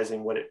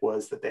visualizing what it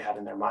was that they had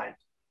in their mind.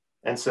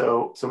 And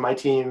so my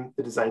team,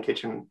 the Design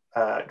Kitchen,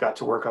 got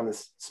to work on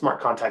this smart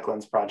contact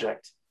lens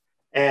project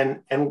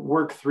and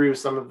work through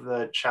some of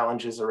the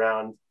challenges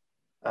around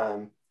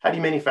how do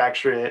you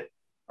manufacture it?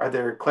 Are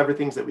there clever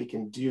things that we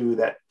can do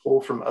that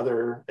pull from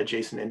other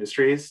adjacent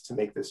industries to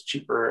make this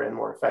cheaper and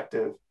more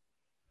effective?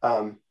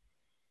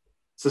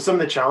 So some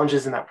of the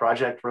challenges in that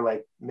project were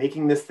like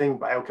making this thing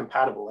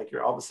biocompatible. Like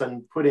you're all of a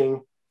sudden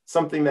putting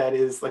something that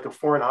is like a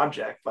foreign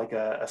object, like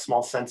a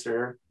small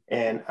sensor.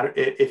 And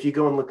if you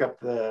go and look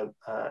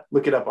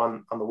it up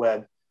on the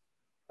web,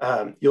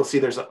 you'll see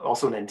there's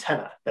also an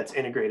antenna that's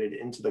integrated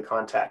into the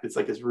contact. It's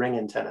like this ring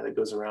antenna that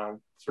goes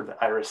around sort of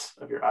the iris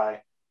of your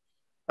eye.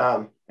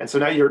 And so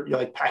now you're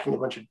like packing a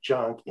bunch of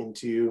junk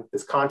into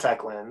this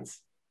contact lens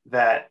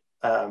that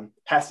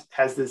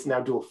has this now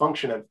dual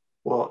function of,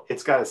 well,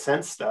 it's got to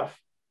sense stuff.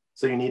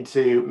 So you need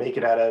to make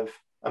it out of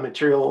a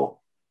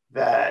material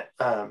that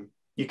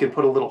you can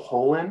put a little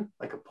hole in,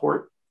 like a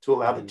port, to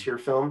allow the tear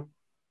film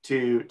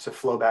to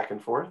flow back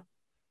and forth.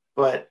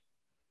 But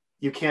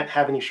you can't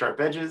have any sharp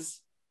edges.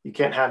 You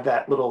can't have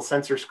that little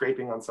sensor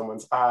scraping on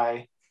someone's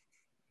eye.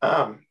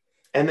 And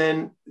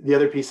then the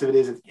other piece of it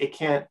is it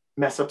can't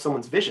mess up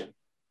someone's vision,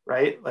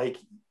 right? Like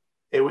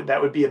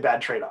that would be a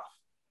bad trade-off.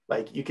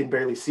 Like you can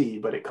barely see,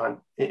 but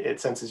it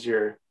senses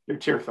your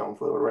tear film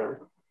flow or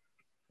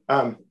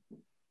whatever.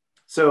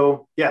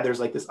 So yeah, there's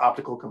like this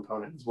optical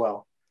component as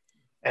well.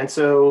 And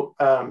so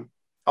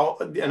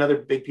another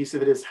big piece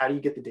of it is how do you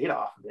get the data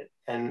off of it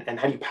and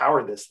how do you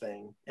power this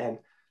thing? And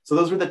so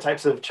those were the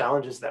types of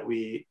challenges that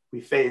we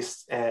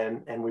faced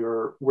and we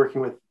were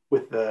working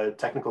with the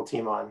technical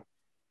team on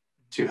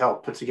to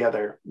help put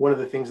together. One of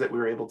the things that we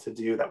were able to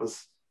do that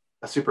was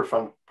a super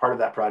fun part of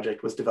that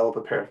project was develop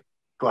a pair of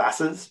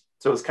glasses.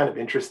 So it was kind of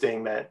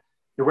interesting that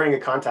you're wearing a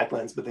contact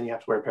lens, but then you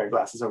have to wear a pair of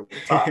glasses over the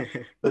top.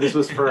 But this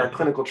was for our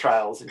clinical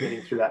trials and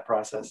getting through that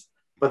process.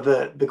 But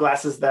the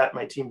glasses that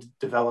my team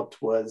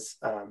developed was,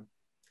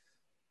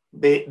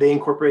 they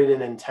incorporated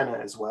an antenna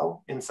as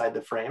well inside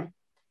the frame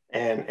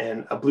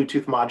and a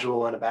Bluetooth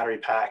module and a battery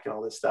pack and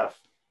all this stuff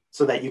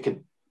so that you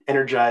could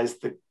energize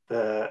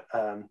the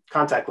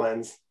contact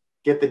lens,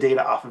 get the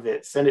data off of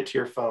it, send it to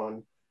your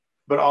phone,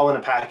 but all in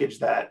a package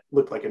that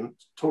looked like a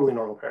totally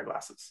normal pair of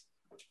glasses.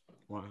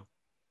 Wow.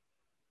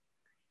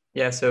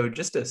 Yeah, so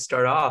just to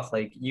start off,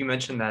 like you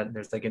mentioned that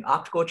there's like an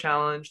optical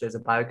challenge, there's a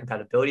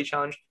biocompatibility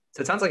challenge.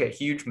 So it sounds like a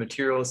huge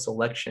material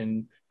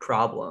selection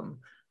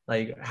problem.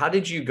 Like, how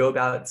did you go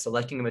about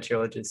selecting a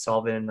material to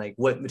solve it? And like,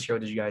 what material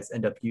did you guys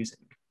end up using?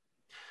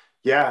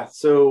 Yeah,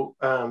 so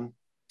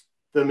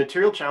the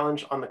material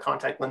challenge on the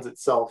contact lens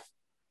itself,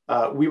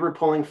 we were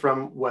pulling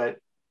from what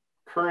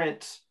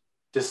current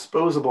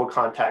disposable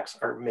contacts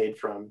are made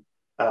from,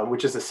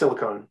 which is a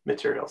silicone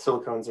material.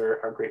 Silicones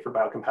are great for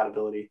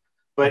biocompatibility.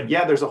 But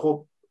yeah, there's a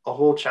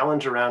whole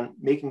challenge around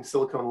making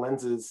silicone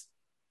lenses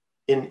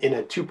in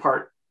a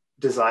two-part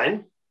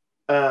design.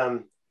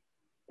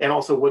 And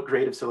also what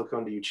grade of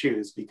silicone do you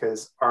choose?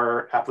 Because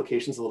our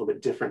application is a little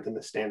bit different than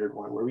the standard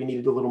one, where we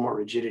needed a little more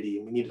rigidity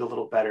and we needed a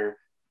little better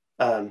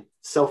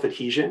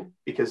self-adhesion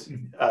because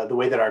the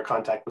way that our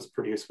contact was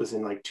produced was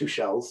in like two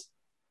shells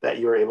that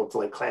you were able to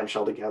like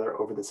clamshell together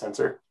over the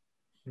sensor.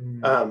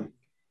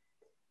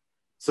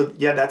 So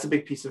yeah, that's a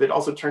big piece of it.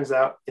 Also turns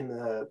out in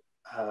the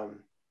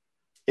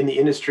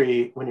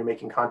industry, when you're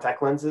making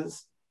contact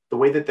lenses, the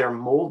way that they're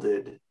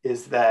molded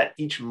is that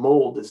each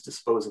mold is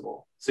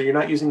disposable. So you're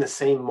not using the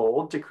same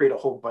mold to create a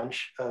whole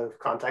bunch of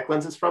contact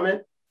lenses from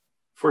it.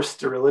 For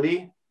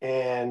sterility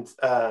and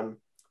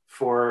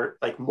for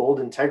like mold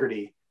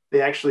integrity,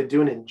 they actually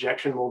do an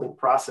injection molding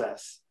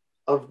process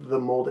of the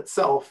mold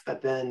itself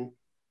that then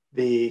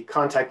the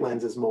contact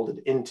lens is molded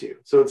into.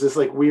 So it's this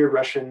like weird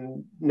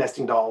Russian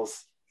nesting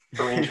dolls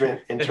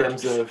arrangement in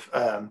terms of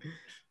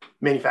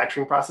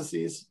manufacturing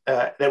processes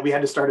that we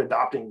had to start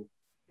adopting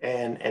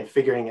and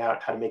figuring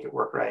out how to make it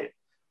work right.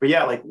 But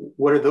yeah, like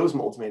what are those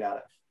molds made out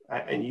of?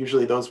 And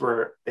usually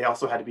they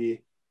also had to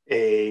be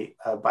a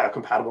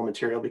biocompatible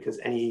material because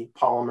any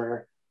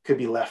polymer could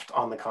be left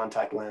on the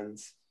contact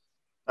lens.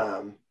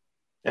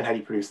 And how do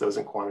you produce those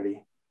in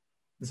quantity?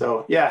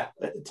 So yeah,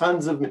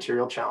 tons of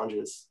material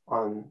challenges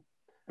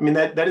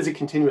that is a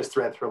continuous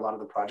thread through a lot of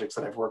the projects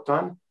that I've worked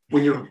on.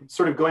 When you're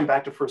sort of going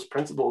back to first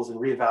principles and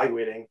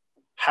reevaluating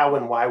how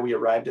and why we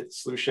arrived at the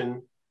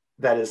solution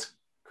that is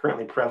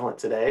currently prevalent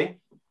today,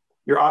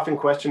 you're often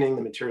questioning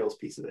the materials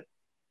piece of it.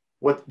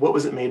 What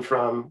was it made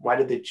from? Why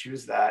did they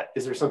choose that?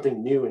 Is there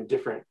something new and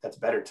different that's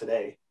better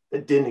today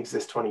that didn't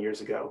exist 20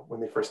 years ago when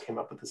they first came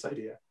up with this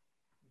idea?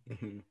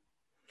 Mm-hmm.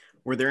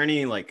 Were there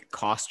any like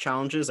cost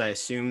challenges? I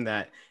assume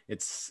that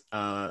it's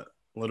a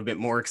little bit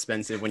more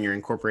expensive when you're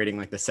incorporating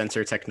like the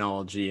sensor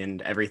technology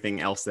and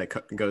everything else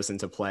that goes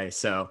into play.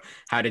 So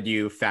how did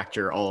you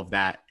factor all of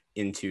that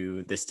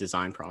into this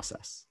design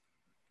process?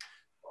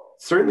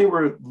 Certainly,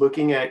 we're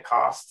looking at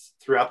costs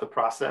throughout the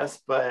process,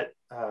 but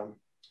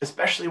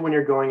especially when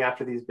you're going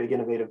after these big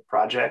innovative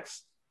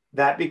projects,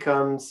 that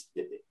becomes,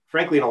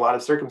 frankly, in a lot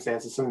of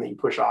circumstances, something that you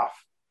push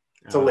off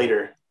to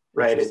later,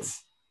 right?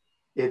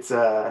 It's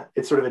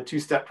sort of a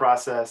two-step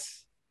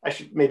process.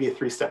 Maybe a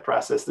three-step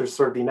process. There's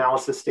sort of the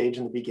analysis stage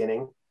in the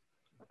beginning,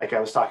 like I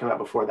was talking about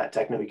before, that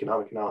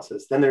techno-economic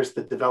analysis. Then there's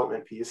the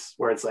development piece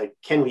where it's like,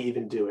 can we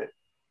even do it?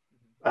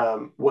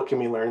 What can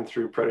we learn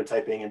through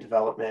prototyping and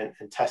development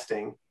and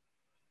testing?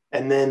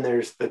 And then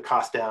there's the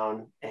cost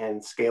down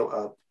and scale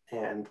up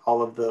and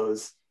all of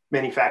those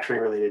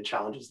manufacturing related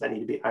challenges that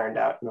need to be ironed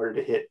out in order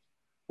to hit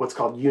what's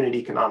called unit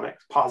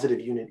economics, positive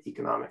unit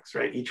economics,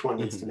 right? Each one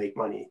needs to make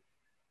money.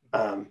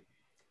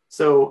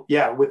 So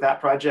yeah, with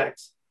that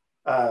project,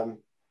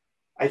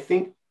 I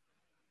think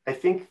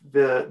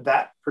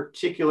that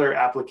particular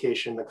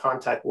application, the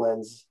contact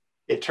lens,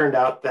 it turned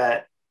out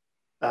that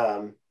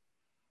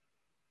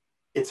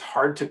it's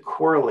hard to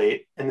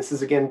correlate, and this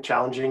is again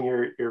challenging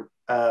your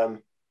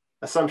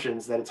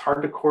assumptions, that it's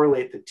hard to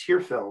correlate the tear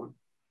film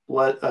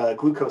blood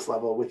glucose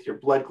level with your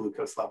blood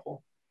glucose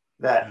level.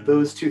 That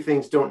those two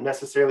things don't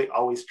necessarily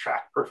always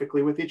track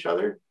perfectly with each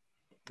other.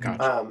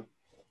 Gotcha.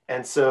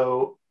 And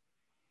so,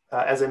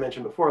 as I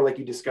mentioned before, like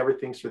you discover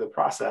things through the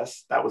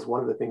process. That was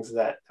one of the things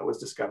that was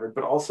discovered.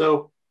 But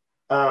also,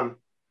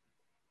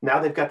 now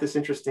they've got this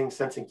interesting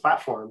sensing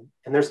platform,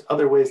 and there's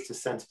other ways to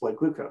sense blood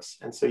glucose.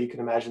 And so you can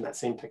imagine that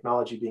same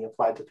technology being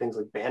applied to things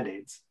like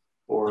Band-Aids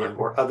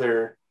or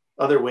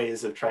other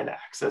ways of trying to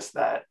access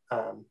that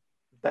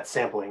that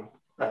sampling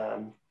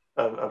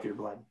of your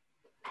blood.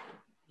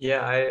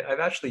 Yeah,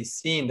 I've actually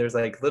seen there's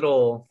like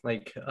little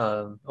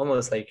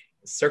almost like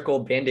circle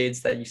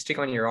Band-Aids that you stick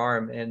on your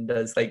arm, and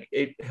does like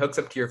it hooks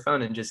up to your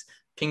phone and just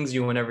pings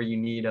you whenever you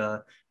need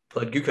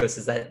blood glucose.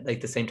 Is that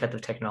like the same type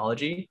of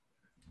technology?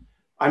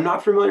 I'm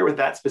not familiar with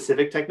that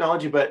specific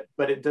technology, but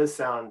it does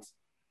sound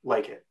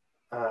like it.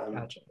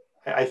 Gotcha.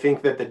 I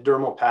think that the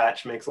dermal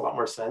patch makes a lot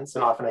more sense,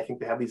 and often I think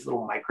they have these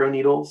little micro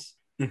needles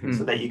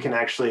so that you can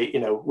actually,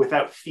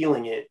 without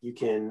feeling it, you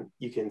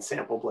can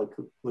sample blood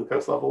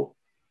glucose level.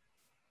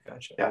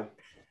 Gotcha. Yeah.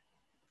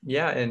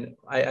 Yeah, and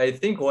I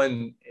think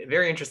one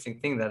very interesting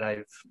thing that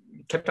I've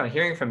kept on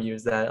hearing from you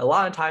is that a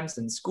lot of times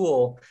in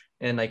school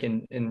and like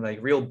in like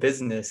real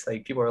business,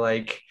 like people are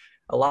like,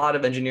 a lot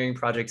of engineering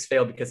projects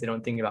fail because they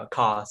don't think about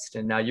cost.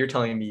 And now you're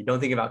telling me you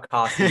don't think about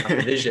cost and have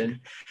a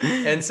vision.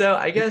 And so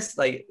I guess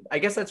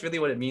that's really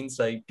what it means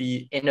to like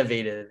be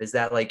innovative, is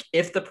that like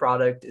if the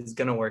product is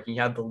going to work and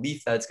you have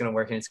belief that it's going to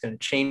work and it's going to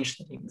change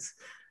things,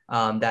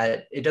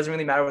 that it doesn't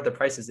really matter what the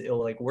price is,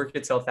 it'll like work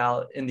itself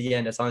out in the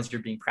end as long as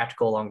you're being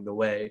practical along the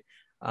way.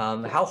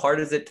 How hard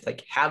is it to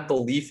like have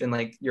belief in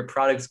like your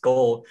product's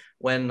goal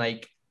when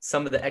like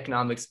some of the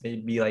economics may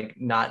be like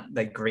not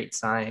like great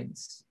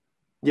science?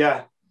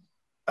 Yeah.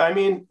 I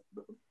mean,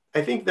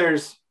 I think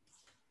there's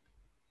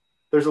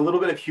a little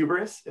bit of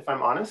hubris, if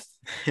I'm honest,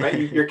 right?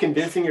 You're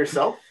convincing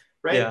yourself,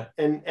 right? Yeah.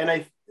 And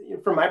I,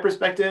 from my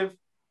perspective,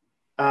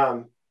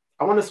 I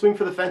want to swing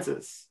for the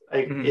fences.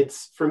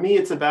 For me,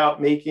 it's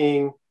about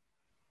making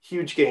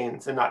huge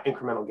gains and not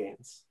incremental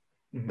gains.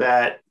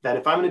 That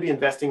if I'm going to be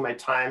investing my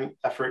time,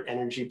 effort,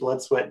 energy,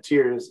 blood, sweat,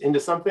 tears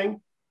into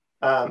something,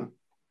 I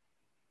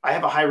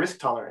have a high risk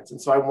tolerance, and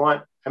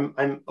so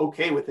I'm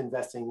okay with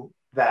investing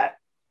that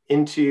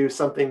into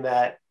something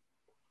that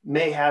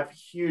may have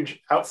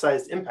huge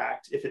outsized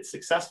impact if it's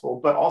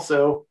successful, but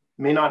also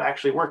may not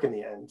actually work in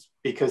the end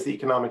because the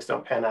economics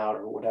don't pan out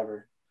or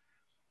whatever.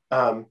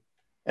 And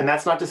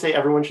that's not to say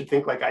everyone should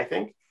think like I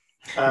think,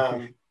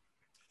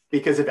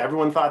 because if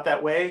everyone thought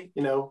that way,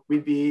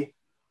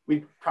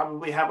 we'd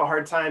probably have a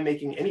hard time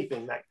making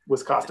anything that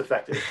was cost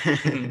effective.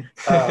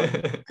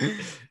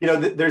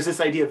 There's this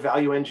idea of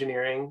value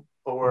engineering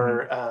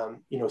or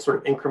sort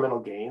of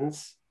incremental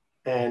gains.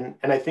 And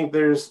I think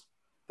there's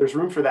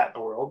room for that in the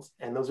world.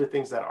 And those are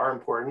things that are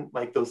important,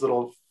 like those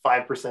little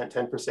 5%,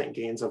 10%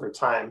 gains over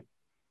time.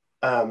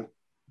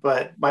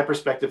 But my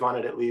perspective on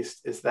it, at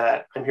least, is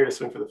that I'm here to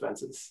swing for the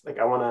fences. Like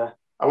I want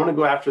to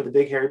go after the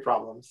big, hairy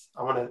problems.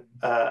 I want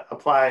to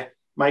apply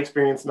my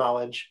experience,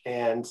 knowledge,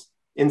 and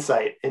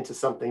insight into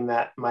something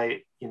that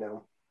might,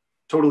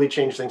 totally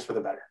change things for the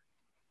better.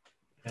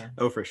 Yeah.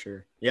 Oh, for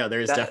sure. Yeah, there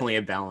is definitely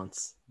a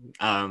balance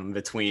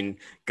between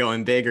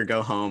going big or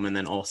go home, and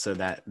then also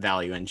that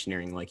value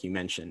engineering, like you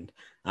mentioned.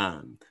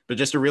 But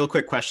just a real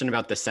quick question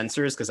about the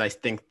sensors, because I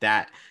think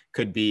that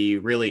could be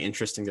really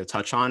interesting to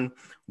touch on.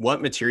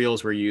 What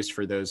materials were used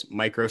for those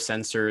micro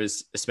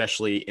sensors,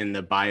 especially in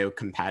the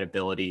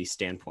biocompatibility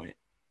standpoint?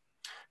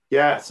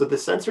 Yeah, so the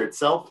sensor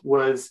itself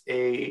was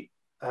it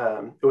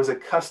was a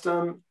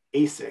custom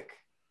ASIC.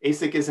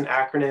 ASIC is an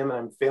acronym, and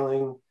I'm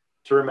failing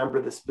to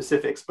remember the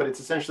specifics, but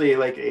it's essentially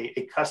like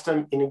a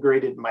custom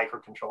integrated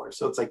microcontroller.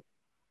 So it's like,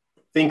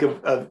 think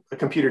of a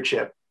computer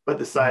chip, but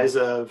the size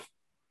of,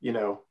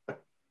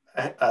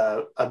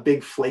 a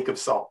big flake of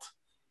salt.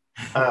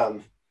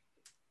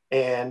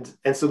 And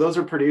so those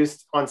are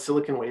produced on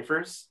silicon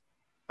wafers.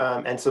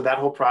 And so that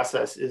whole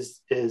process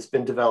is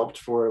been developed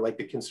for like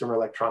the consumer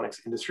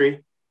electronics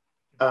industry.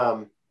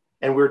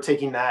 And we're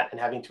taking that and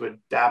having to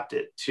adapt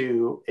it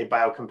to a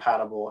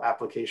biocompatible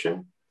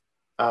application,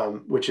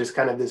 which is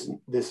kind of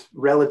this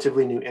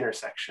relatively new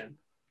intersection,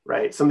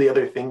 right? Some of the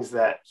other things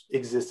that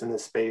exist in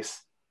this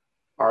space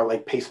are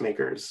like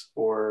pacemakers,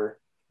 or,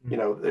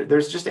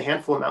 there's just a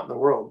handful amount in the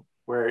world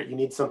where you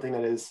need something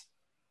that is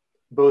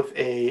both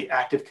a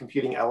active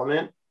computing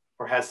element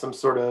or has some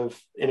sort of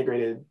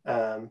integrated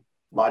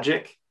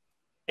logic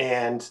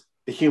and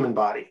the human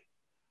body.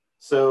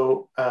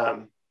 So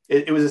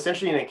it was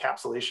essentially an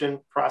encapsulation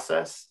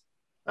process.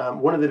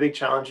 One of the big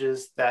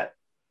challenges that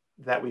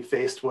we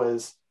faced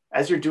was,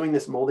 as you're doing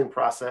this molding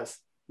process,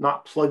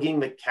 not plugging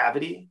the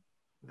cavity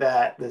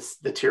that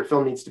the tear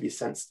film needs to be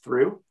sensed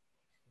through,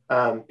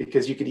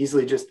 because you could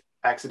easily just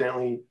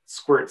accidentally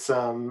squirt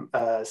some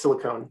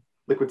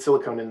liquid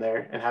silicone in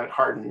there and have it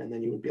harden, and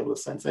then you wouldn't be able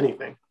to sense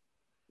anything.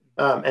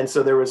 And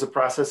so there was a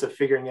process of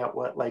figuring out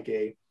what like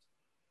a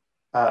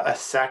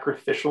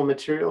sacrificial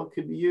material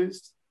could be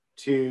used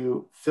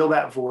to fill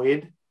that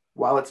void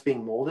while it's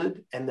being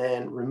molded, and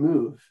then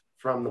remove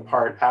from the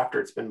part after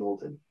it's been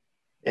molded.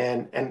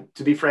 And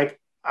to be frank,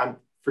 I'm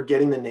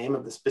forgetting the name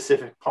of the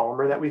specific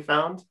polymer that we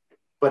found,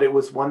 but it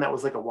was one that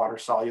was like a water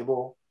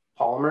soluble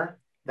polymer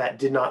that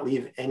did not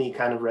leave any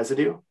kind of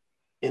residue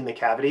in the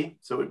cavity.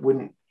 So it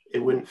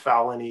wouldn't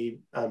foul any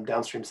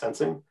downstream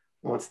sensing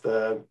once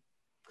the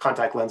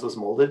contact lens was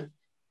molded.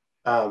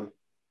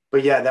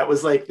 But yeah, that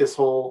was like this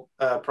whole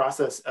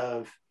process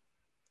of,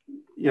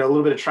 a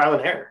little bit of trial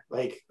and error.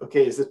 Like,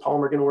 okay, is this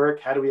polymer going to work?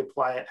 How do we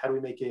apply it? How do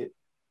we make it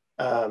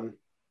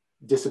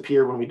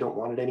disappear when we don't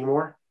want it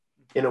anymore,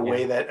 in a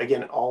way that,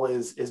 again, all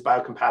is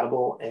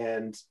biocompatible,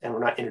 and we're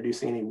not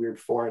introducing any weird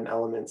foreign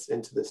elements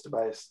into this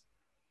device.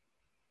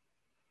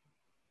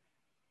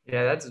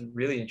 Yeah, that's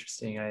really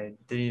interesting. I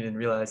didn't even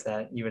realize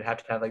that you would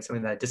have to have like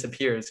something that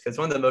disappears, because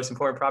one of the most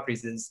important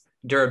properties is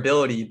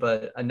durability,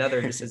 but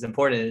another just as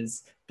important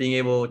is being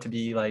able to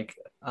be like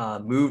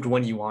moved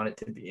when you want it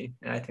to be.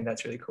 And I think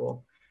that's really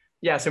cool.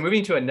 Yeah, so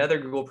moving to another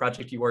Google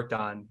project you worked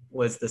on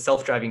was the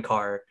self-driving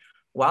car.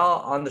 While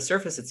on the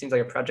surface, it seems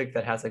like a project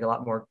that has like a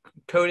lot more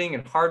coding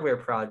and hardware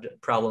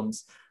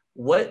problems.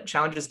 What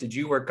challenges did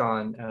you work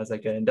on as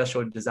like an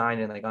industrial design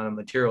and like on a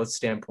materials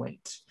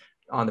standpoint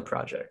on the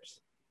project?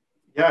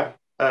 Yeah.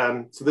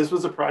 So this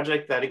was a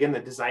project that, again, the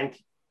design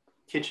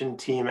kitchen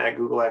team at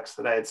Google X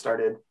that I had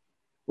started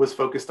was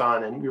focused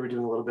on, and we were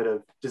doing a little bit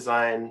of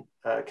design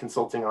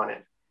consulting on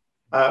it.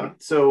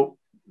 So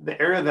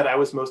the area that I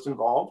was most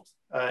involved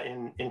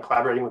in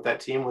collaborating with that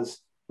team was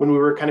when we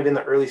were kind of in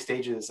the early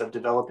stages of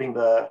developing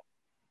the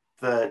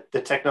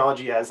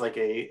technology as like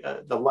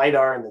the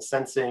LiDAR and the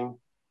sensing,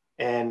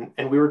 and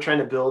we were trying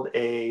to build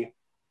a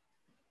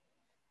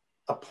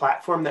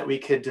platform that we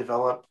could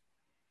develop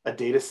a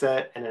data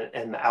set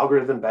and the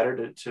algorithm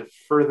better to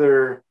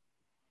further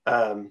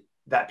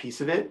that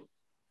piece of it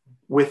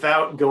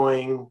without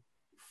going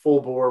full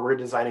bore. We're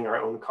designing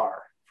our own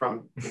car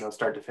from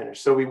start to finish.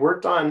 So we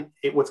worked on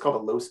what's called a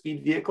low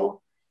speed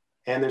vehicle.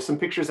 And there's some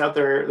pictures out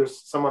there.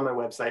 There's some on my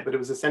website, but it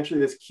was essentially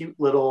this cute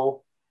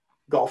little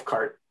golf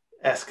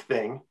cart-esque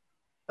thing.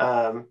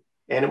 And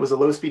it was a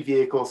low speed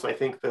vehicle. So I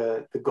think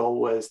the goal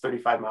was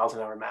 35 miles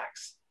an hour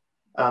max.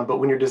 But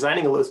when you're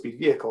designing a low speed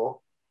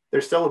vehicle,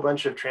 there's still a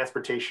bunch of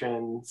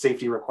transportation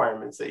safety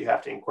requirements that you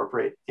have to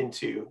incorporate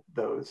into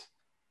those.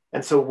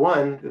 And so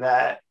one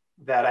that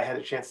I had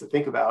a chance to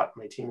think about,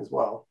 my team as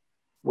well,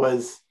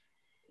 was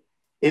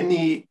in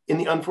the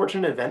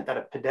unfortunate event that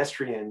a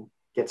pedestrian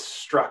gets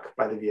struck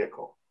by the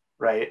vehicle,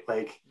 right?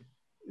 Like,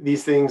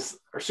 these things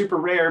are super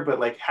rare, but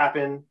like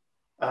happen.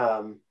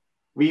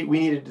 We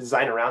need to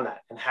design around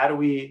that. And how do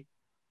we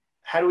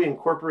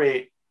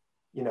incorporate,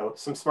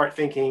 some smart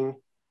thinking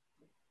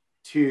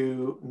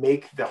to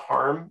make the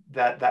harm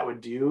that would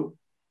do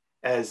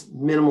as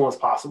minimal as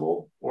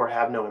possible or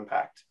have no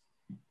impact?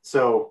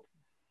 So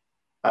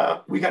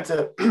we got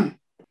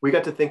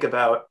to think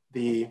about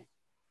the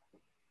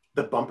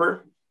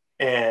bumper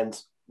and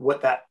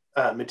what that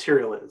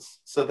material is,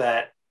 so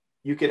that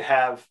you could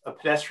have a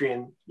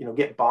pedestrian,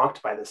 get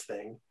bonked by this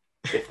thing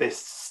if they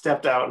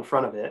stepped out in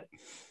front of it,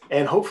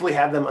 and hopefully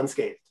have them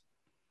unscathed.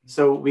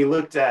 So we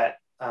looked at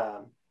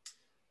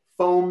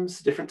foams,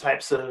 different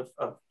types of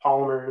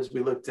polymers.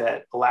 We looked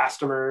at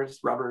elastomers,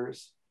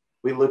 rubbers.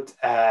 We looked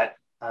at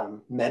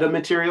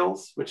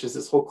metamaterials, which is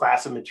this whole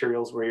class of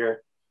materials where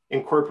you're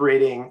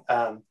incorporating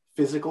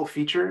physical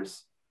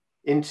features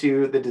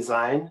into the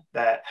design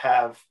that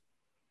have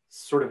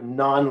sort of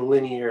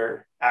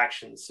non-linear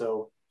actions.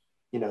 So,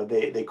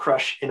 they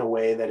crush in a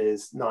way that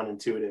is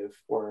non-intuitive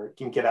or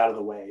can get out of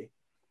the way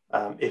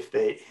if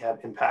they have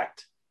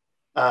impact.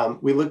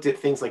 We looked at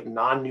things like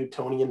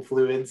non-Newtonian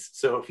fluids.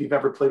 So if you've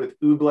ever played with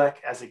oobleck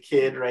as a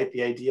kid, right,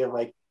 the idea of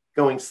like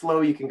going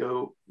slow, you can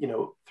go,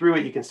 through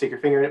it, you can stick your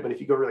finger in it, but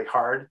if you go really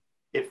hard,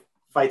 it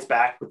fights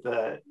back with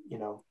the,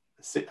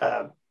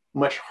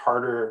 much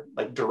harder,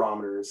 like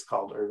durometer is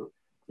called, or,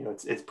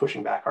 it's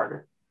pushing back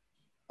harder.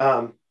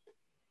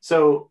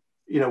 So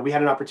we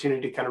had an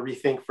opportunity to kind of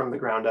rethink from the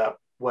ground up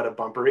what a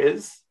bumper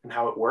is and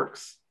how it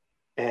works,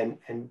 and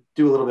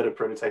do a little bit of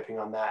prototyping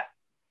on that.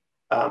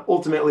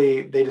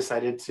 Ultimately, they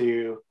decided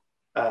to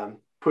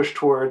push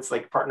towards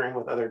like partnering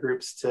with other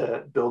groups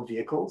to build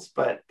vehicles,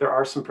 but there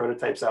are some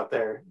prototypes out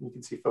there. You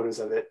can see photos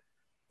of it,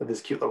 of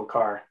this cute little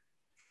car.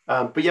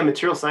 But yeah,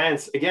 material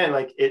science, again,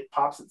 like it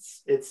pops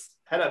its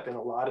head up in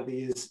a lot of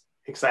these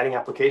exciting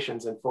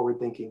applications and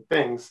forward-thinking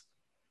things.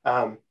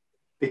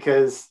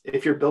 Because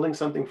if you're building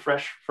something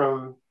fresh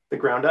from the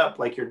ground up,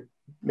 like you're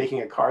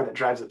making a car that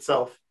drives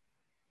itself,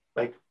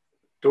 like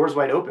doors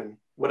wide open.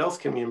 What else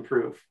can we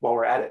improve while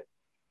we're at it?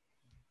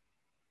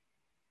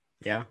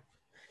 Yeah.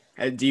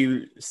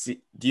 Do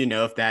you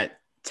know if that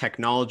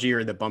technology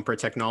or the bumper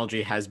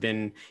technology has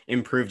been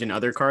improved in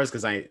other cars?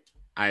 Because I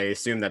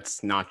assume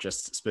that's not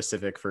just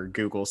specific for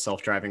Google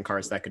self-driving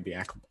cars. That could be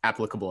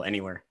applicable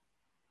anywhere.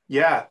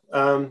 Yeah,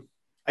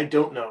 I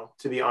don't know,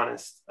 to be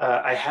honest.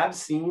 I have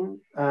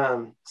seen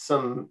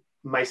some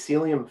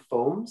mycelium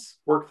foams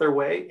work their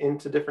way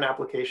into different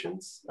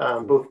applications,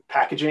 both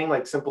packaging,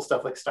 like simple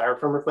stuff like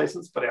styrofoam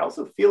replacements, but I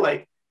also feel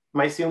like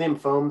mycelium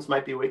foams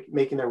might be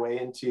making their way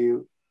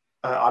into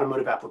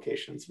automotive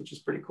applications, which is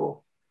pretty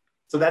cool.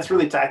 So that's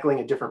really tackling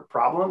a different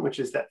problem, which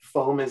is that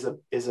foam is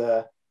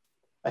a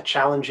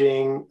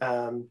challenging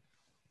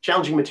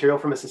material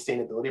from a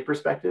sustainability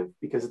perspective,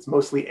 because it's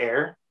mostly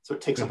air, so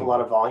it takes up a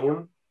lot of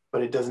volume,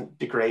 but it doesn't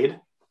degrade.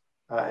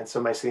 And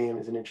so mycelium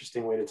is an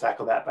interesting way to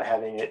tackle that by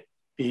having it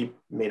be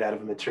made out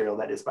of a material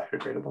that is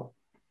biodegradable.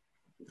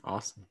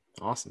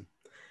 Awesome.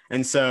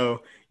 And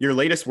so your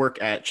latest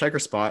work at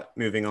Checkerspot,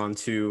 moving on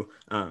to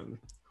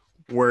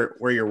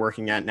where you're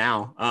working at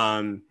now,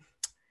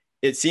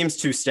 it seems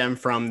to stem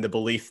from the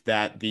belief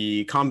that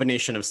the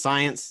combination of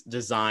science,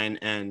 design,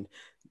 and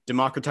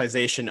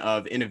democratization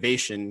of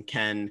innovation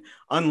can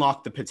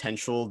unlock the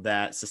potential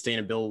that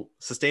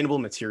sustainable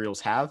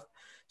materials have.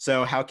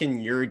 So how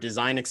can your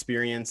design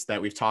experience that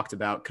we've talked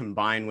about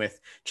combine with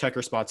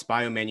Checkerspot's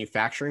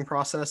biomanufacturing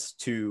process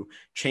to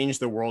change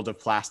the world of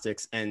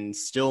plastics and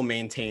still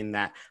maintain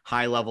that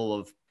high level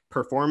of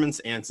performance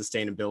and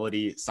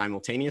sustainability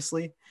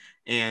simultaneously?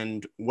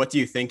 And what do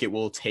you think it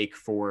will take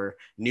for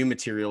new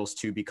materials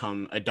to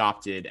become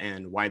adopted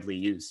and widely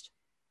used?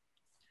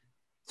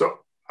 So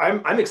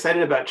I'm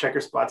excited about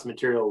Checkerspot's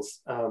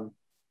materials,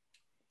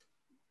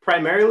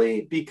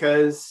 primarily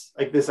because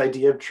like this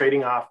idea of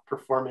trading off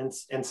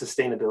performance and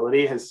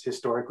sustainability has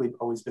historically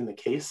always been the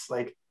case.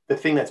 Like the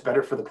thing that's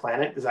better for the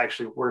planet is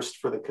actually worse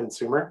for the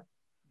consumer.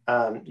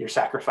 You're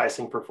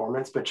sacrificing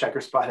performance, but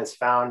Checkerspot has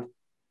found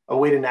a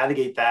way to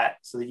navigate that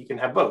so that you can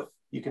have both.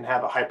 You can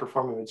have a high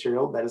performing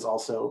material that is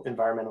also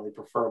environmentally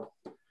preferable.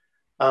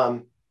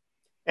 And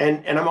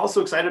I'm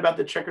also excited about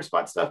the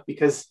Checkerspot stuff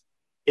because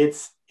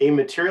it's a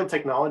material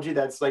technology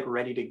that's like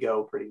ready to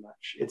go pretty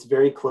much. It's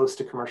very close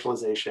to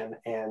commercialization,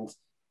 and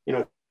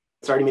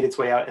it's already made its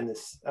way out in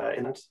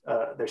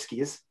their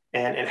skis,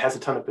 and it has a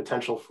ton of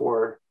potential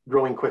for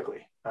growing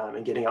quickly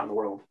and getting out in the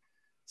world.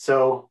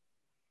 So,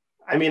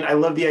 I mean, I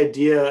love the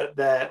idea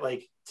that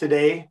like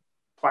today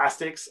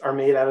plastics are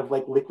made out of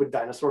like liquid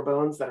dinosaur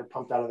bones that are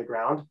pumped out of the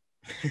ground,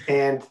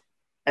 and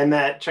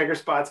that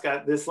Checkerspot's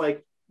got this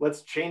like,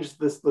 let's change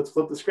this, let's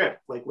flip the script.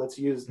 Like, let's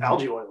use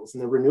algae oils,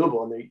 and they're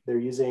renewable, and they're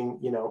using,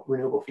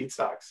 renewable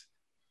feedstocks.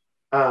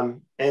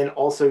 And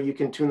also you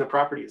can tune the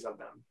properties of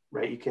them,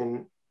 right?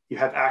 You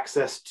have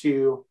access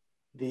to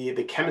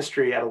the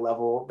chemistry at a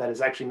level that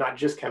is actually not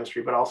just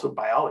chemistry, but also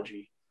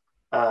biology,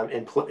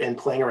 and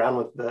playing around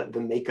with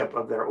the makeup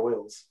of their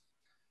oils.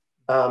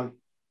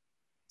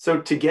 So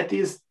to get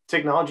these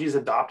technologies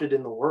adopted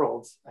in the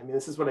world, I mean,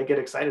 this is what I get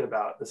excited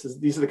about.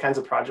 These are the kinds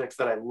of projects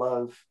that I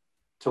love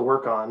to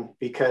work on,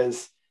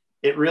 because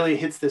it really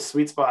hits this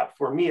sweet spot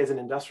for me as an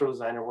industrial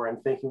designer, where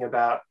I'm thinking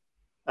about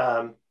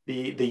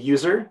the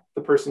user,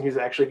 the person who's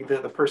actually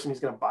the person who's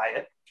going to buy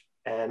it,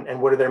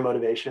 and what are their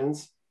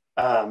motivations,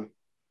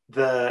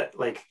 the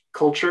like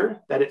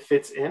culture that it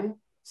fits in.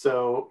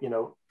 So,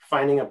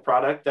 finding a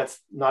product that's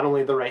not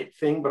only the right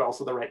thing, but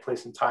also the right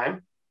place and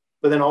time,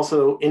 but then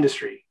also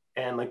industry,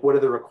 and like, what are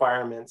the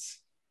requirements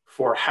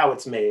for how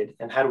it's made,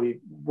 and how do we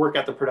work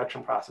out the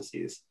production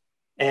processes?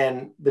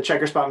 And the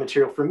Checkerspot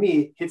material for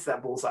me hits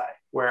that bullseye,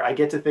 where I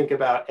get to think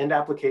about end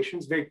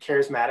applications, very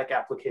charismatic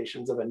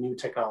applications of a new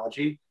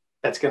technology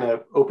that's going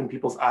to open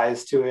people's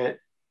eyes to it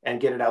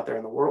and get it out there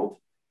in the world.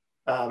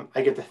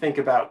 I get to think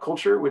about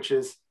culture, which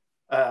is,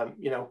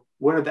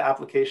 what are the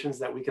applications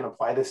that we can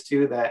apply this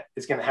to that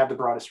is going to have the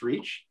broadest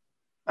reach,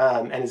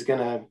 and is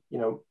going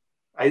to,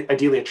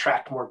 ideally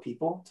attract more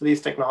people to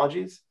these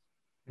technologies,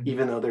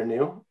 even though they're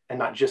new, and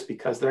not just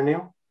because they're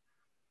new.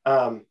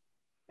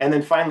 And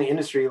then finally,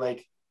 industry,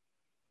 like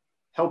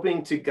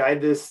helping to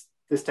guide this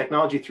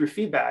technology through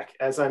feedback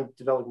as I'm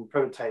developing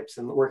prototypes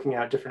and working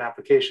out different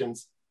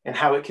applications, and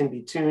how it can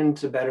be tuned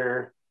to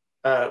better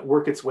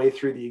work its way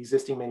through the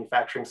existing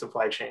manufacturing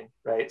supply chain,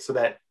 right? So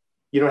that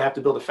you don't have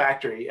to build a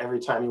factory every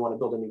time you want to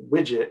build a new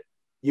widget.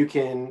 You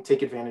can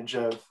take advantage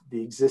of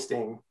the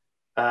existing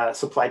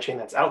supply chain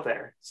that's out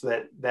there,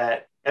 so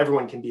that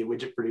everyone can be a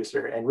widget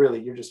producer, and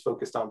really you're just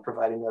focused on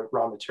providing the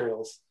raw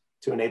materials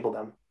to enable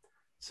them.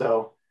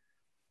 So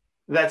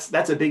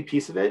that's a big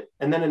piece of it.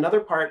 And then another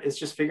part is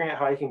just figuring out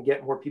how I can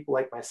get more people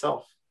like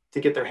myself to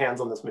get their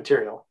hands on this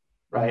material,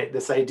 right? Mm-hmm.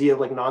 This idea of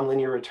like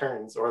nonlinear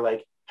returns, or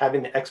like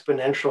having the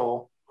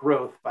exponential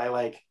growth by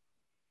like,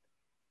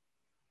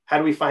 how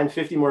do we find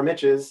 50 more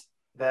Mitches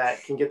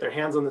that can get their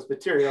hands on this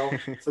material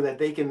so that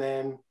they can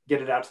then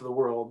get it out to the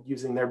world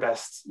using their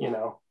best,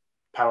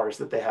 powers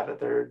that they have at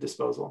their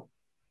disposal.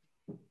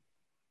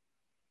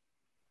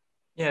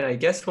 Yeah, and I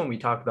guess when we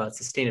talk about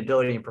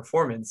sustainability and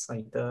performance,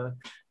 like the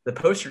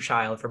poster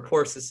child for good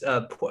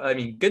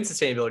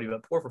sustainability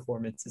but poor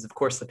performance is of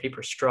course the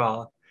paper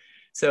straw.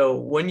 So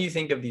when you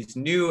think of these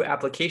new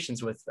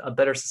applications with a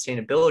better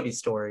sustainability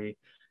story,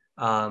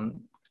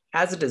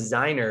 as a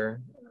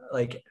designer,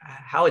 like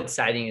how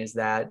exciting is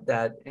that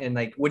and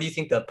like what do you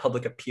think the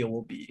public appeal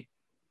will be?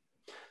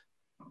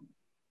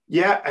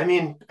 Yeah, I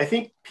mean, I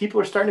think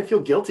people are starting to feel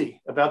guilty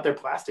about their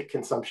plastic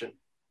consumption.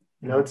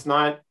 It's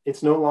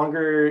no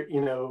longer,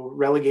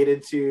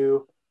 relegated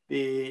to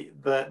the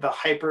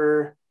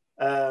hyper,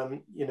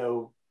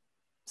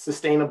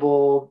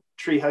 sustainable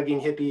tree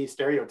hugging hippie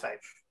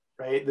stereotype,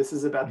 right? This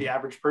is about the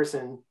average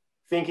person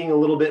thinking a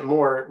little bit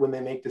more when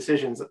they make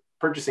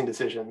purchasing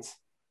decisions,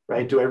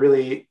 right? Do I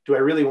really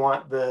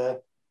want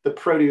the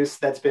produce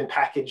that's been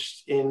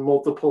packaged in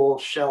multiple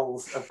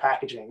shells of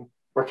packaging,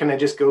 or can I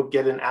just go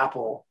get an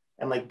apple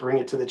and like bring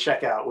it to the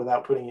checkout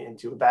without putting it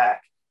into a bag?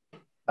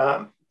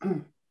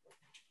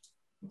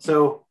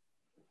 So,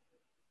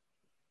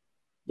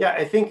 yeah,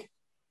 I think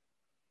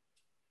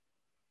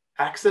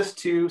access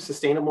to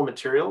sustainable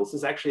materials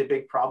is actually a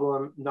big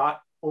problem,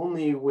 not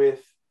only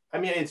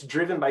it's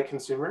driven by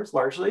consumers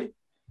largely,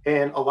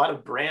 and a lot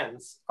of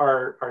brands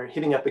are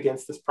hitting up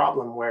against this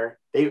problem where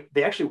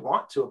they actually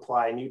want to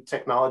apply new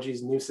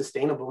technologies, new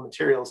sustainable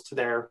materials to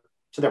their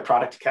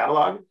product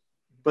catalog,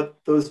 but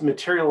those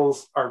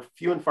materials are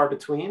few and far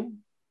between,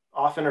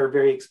 often are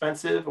very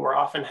expensive, or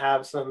often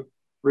have some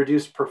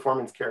reduced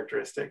performance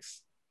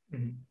characteristics.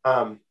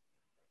 Mm-hmm.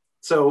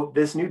 So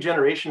this new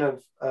generation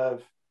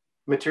of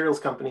materials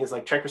companies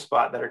like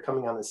Checkerspot that are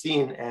coming on the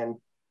scene and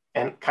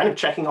kind of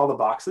checking all the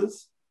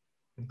boxes,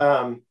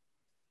 I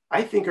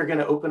think are going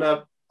to open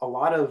up a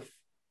lot of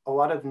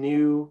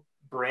new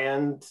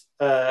brand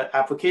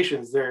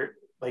applications. They're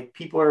like,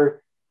 people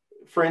are,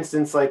 for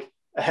instance, like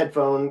a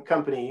headphone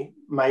company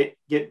might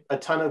get a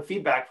ton of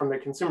feedback from their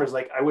consumers.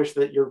 Like, I wish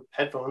that your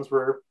headphones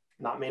were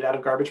not made out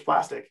of garbage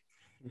plastic.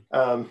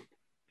 But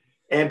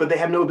they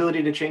have no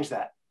ability to change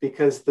that,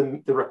 because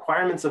the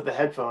requirements of the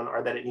headphone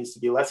are that it needs to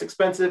be less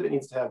expensive. It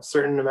needs to have a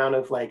certain amount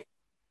of like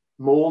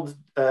mold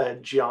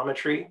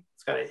geometry.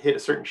 It's got to hit a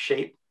certain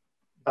shape.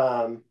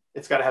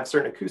 It's got to have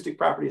certain acoustic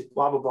properties,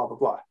 blah, blah, blah, blah,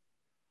 blah.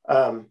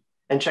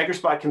 And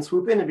Checkerspot can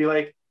swoop in and be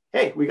like,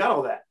 hey, we got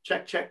all that.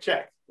 Check, check,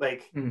 check.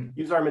 Like,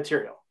 use our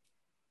material.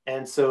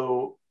 And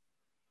so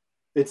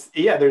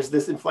there's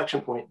this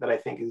inflection point that I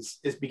think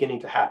is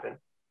beginning to happen,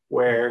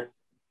 where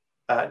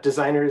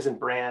designers and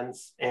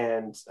brands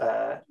and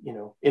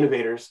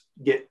innovators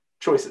get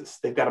choices.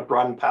 They've got a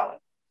broadened palette,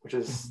 which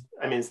is,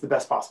 it's the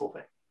best possible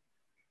thing.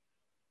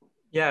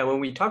 Yeah, when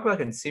we talk about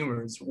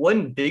consumers,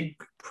 one big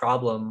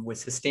problem with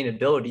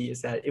sustainability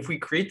is that if we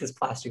create this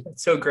plastic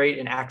that's so great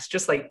and acts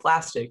just like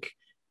plastic,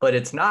 but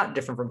it's not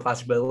different from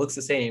plastic, but it looks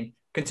the same,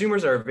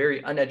 consumers are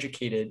very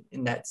uneducated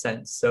in that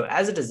sense. So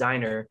as a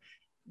designer,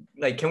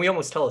 like, can we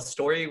almost tell a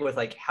story with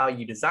like how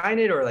you design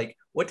it, or like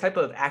what type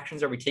of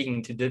actions are we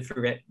taking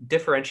to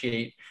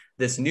differentiate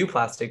this new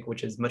plastic,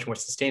 which is much more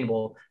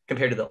sustainable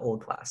compared to the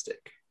old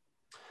plastic?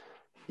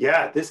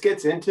 Yeah, this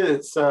gets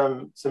into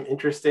some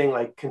interesting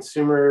like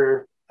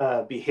consumer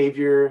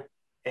behavior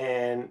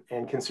and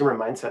consumer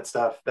mindset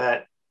stuff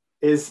that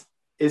is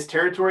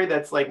territory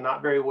that's like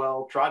not very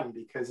well trodden,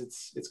 because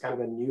it's kind of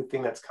a new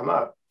thing that's come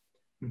up.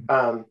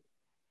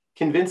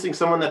 Convincing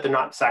someone that they're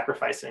not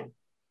sacrificing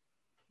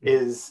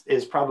is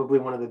probably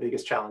one of the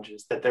biggest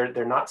challenges, that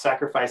they're not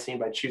sacrificing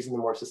by choosing the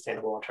more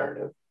sustainable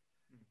alternative.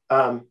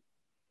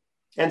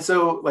 And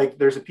so like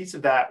there's a piece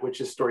of that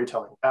which is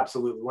storytelling.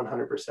 Absolutely,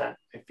 100%.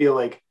 I feel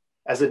like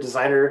as a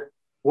designer,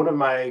 one of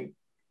my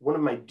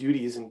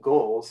duties and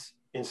goals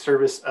in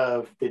service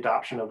of the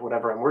adoption of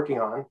whatever I'm working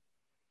on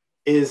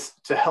is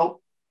to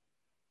help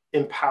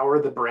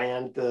empower the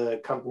brand,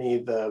 the company,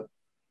 the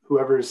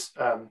whoever's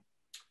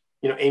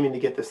aiming to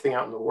get this thing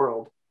out in the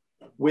world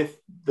with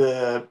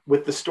the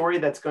story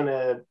that's going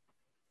to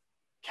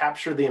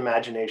capture the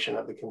imagination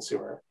of the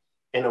consumer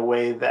in a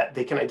way that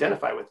they can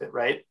identify with it,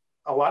 right?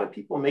 A lot of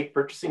people make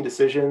purchasing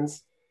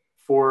decisions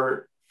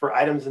for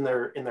items in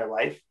their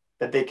life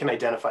that they can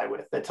identify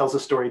with, that tells a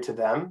story to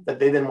them that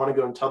they then want to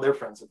go and tell their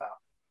friends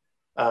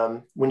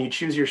about. When you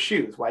choose your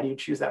shoes, why do you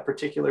choose that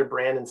particular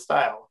brand and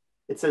style?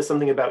 It says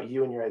something about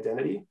you and your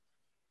identity.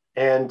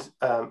 And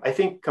I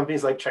think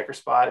companies like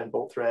Checkerspot and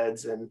Bolt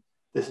Threads and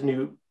this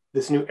new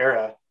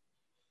era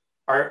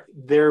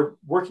they're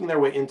working their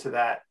way into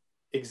that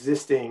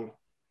existing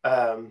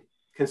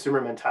consumer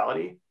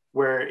mentality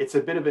where it's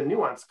a bit of a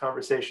nuanced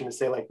conversation to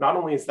say, like, not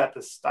only is that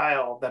the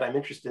style that I'm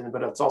interested in,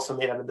 but it's also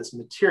made out of this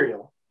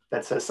material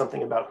that says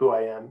something about who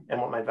I am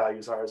and what my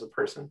values are as a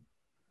person.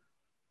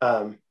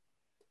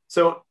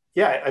 So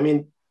yeah, I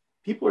mean,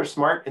 people are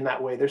smart in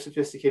that way. They're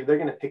sophisticated. They're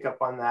going to pick up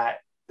on that.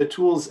 The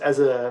tools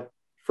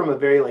from a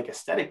very like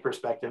aesthetic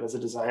perspective as a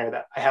designer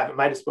that I have at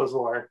my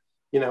disposal are,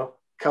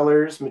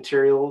 colors,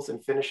 materials,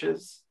 and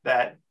finishes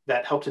that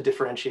help to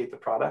differentiate the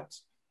product.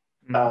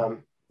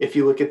 If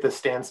you look at the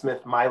Stan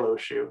Smith Milo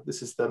shoe,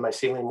 this is the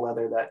mycelium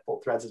leather that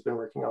Bolt Threads has been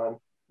working on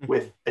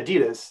with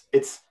Adidas.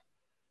 It's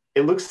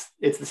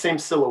the same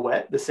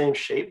silhouette, the same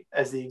shape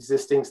as the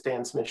existing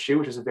Stan Smith shoe,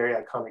 which is a very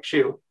iconic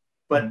shoe.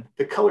 But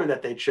the color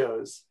that they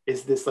chose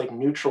is this like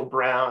neutral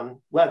brown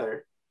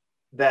leather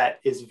that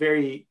is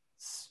very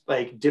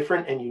like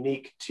different and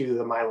unique to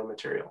the Milo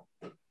material.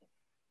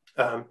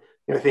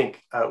 I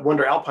think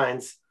Wonder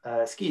Alpine's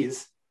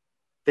skis,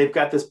 they've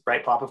got this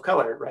bright pop of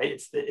color, right?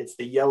 It's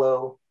the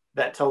yellow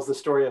that tells the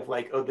story of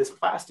like, oh, this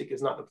plastic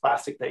is not the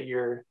plastic that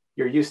you're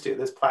used to.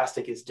 This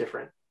plastic is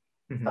different.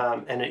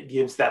 And it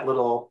gives that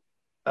little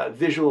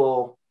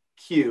visual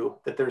cue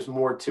that there's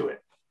more to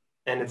it.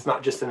 And it's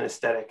not just an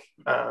aesthetic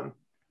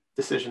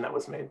decision that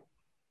was made.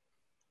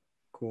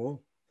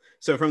 Cool.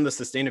 So from the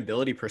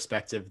sustainability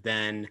perspective,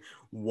 then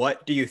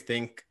what do you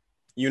think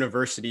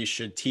universities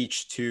should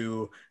teach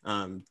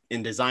in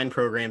design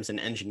programs and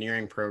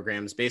engineering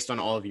programs based on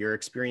all of your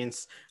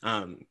experience?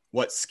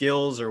 What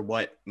skills or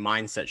what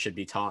mindset should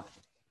be taught?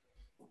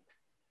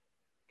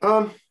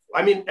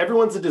 I mean,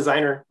 everyone's a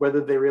designer,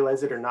 whether they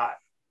realize it or not,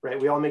 right?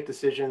 We all make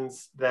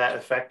decisions that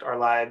affect our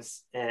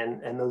lives,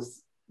 and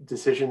those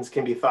decisions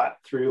can be thought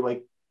through,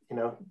 like,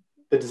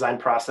 the design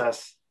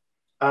process.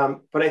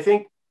 But I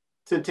think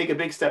to take a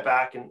big step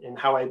back in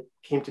how I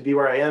came to be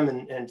where I am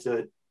and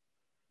to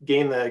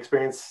gain the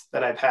experience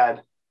that I've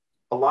had,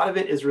 a lot of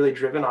it is really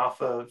driven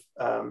off of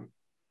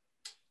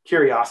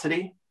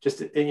curiosity,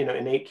 just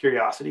innate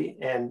curiosity,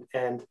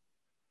 and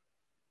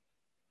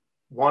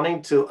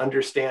wanting to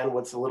understand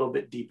what's a little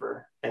bit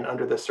deeper and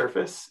under the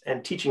surface,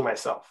 and teaching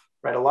myself,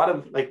 right? A lot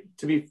of, like,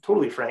 to be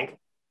totally frank,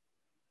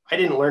 I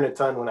didn't learn a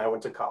ton when I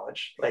went to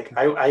college. Like,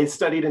 I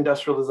studied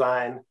industrial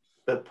design.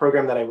 The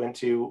program that I went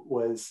to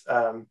was,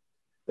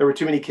 there were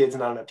too many kids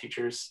and not enough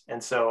teachers.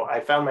 And so I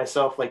found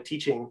myself like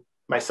teaching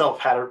myself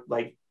how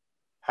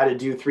to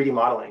do 3D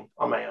modeling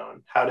on my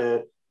own, how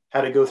to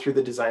go through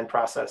the design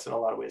process in a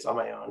lot of ways on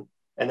my own.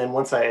 And then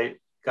once I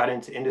got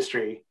into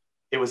industry,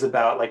 it was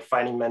about like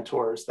finding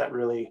mentors that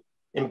really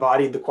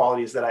embodied the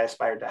qualities that I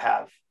aspired to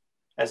have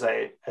as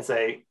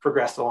I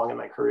progressed along in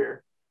my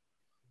career.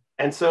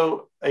 And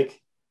so, like,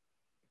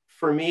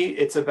 for me,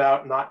 it's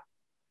about not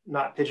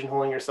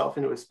pigeonholing yourself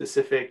into a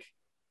specific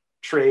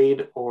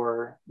trade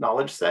or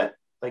knowledge set.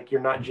 Like,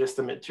 you're not just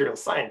a material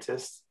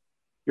scientist,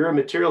 you're a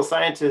material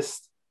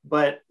scientist,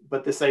 but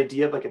this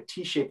idea of like a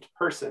T-shaped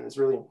person is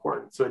really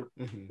important. So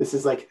this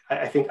is like,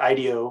 I think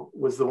IDEO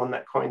was the one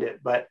that coined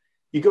it, but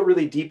you go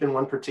really deep in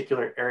one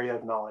particular area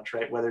of knowledge,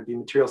 right? Whether it be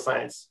material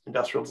science,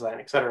 industrial design,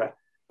 et cetera.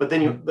 But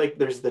then you like,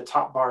 there's the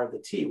top bar of the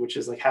T, which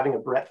is like having a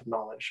breadth of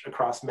knowledge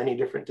across many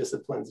different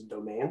disciplines and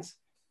domains.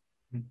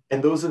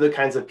 And those are the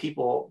kinds of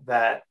people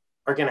that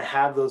are going to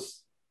have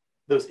those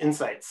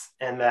insights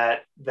and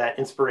that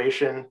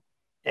inspiration,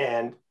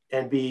 and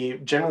be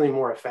generally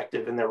more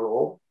effective in their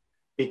role,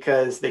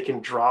 because they can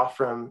draw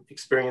from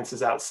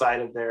experiences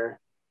outside of their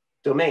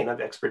domain of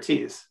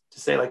expertise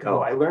to say like, oh,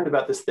 I learned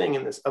about this thing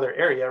in this other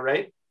area,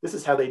 right? This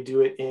is how they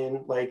do it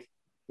in, like,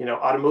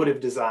 automotive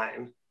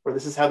design, or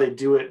this is how they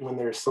do it when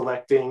they're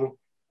selecting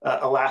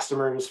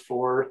elastomers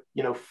for,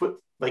 foot,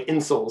 like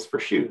insoles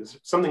for shoes,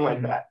 something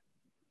like that.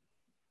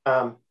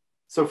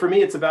 So for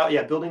me, it's about,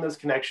 building those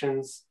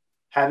connections,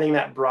 having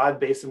that broad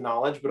base of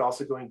knowledge, but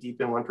also going deep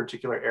in one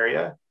particular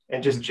area,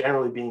 and just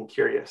generally being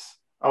curious,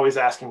 always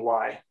asking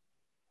why.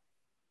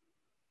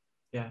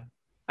 Yeah,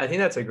 I think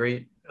that's a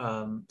great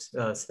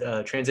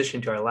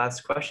transition to our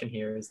last question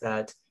here, is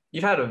that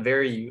you've had a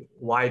very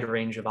wide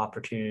range of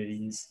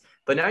opportunities,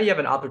 but now you have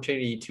an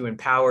opportunity to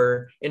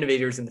empower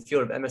innovators in the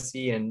field of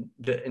MSc and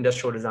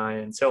industrial design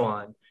and so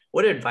on.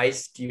 What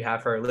advice do you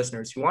have for our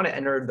listeners who want to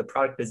enter the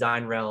product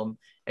design realm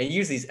and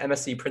use these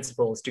MSc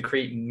principles to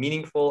create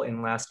meaningful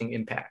and lasting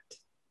impact?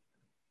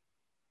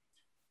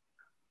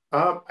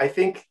 I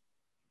think,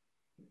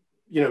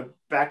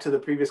 back to the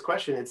previous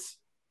question,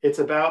 it's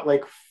about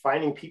like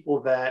finding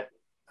people that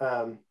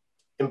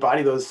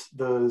embody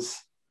those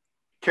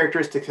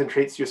characteristics and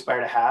traits you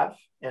aspire to have,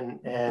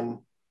 and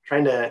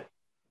trying to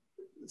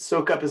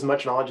soak up as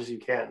much knowledge as you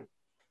can.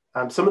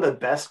 Some of the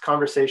best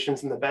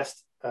conversations and the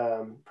best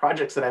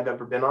projects that I've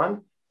ever been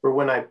on were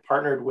when I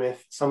partnered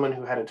with someone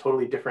who had a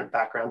totally different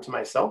background to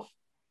myself,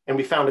 and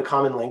we found a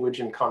common language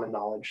and common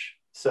knowledge.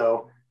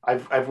 So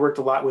I've worked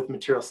a lot with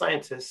material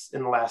scientists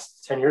in the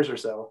last 10 years or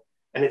so,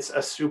 and it's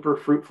a super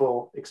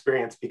fruitful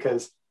experience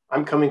because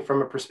I'm coming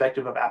from a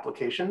perspective of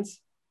applications.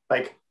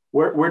 Like,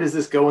 where does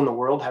this go in the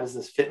world? How does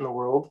this fit in the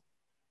world?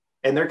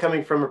 And they're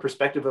coming from a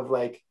perspective of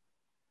like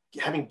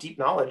having deep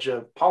knowledge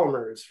of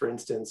polymers, for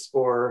instance,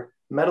 or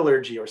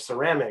metallurgy or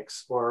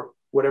ceramics or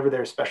whatever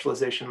their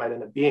specialization might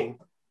end up being.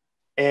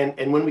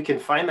 And when we can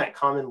find that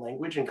common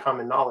language and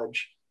common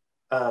knowledge,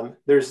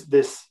 there's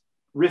this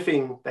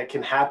riffing that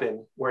can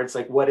happen where it's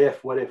like, what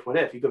if,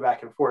 you go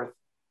back and forth.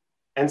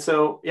 And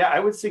so, yeah, I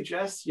would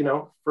suggest,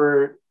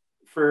 for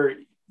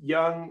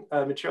young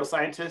material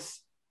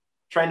scientists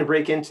trying to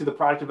break into the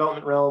product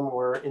development realm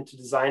or into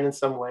design in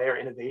some way or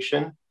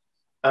innovation,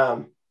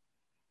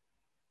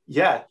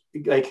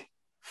 like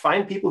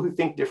find people who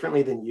think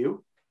differently than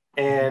you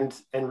and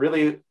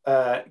really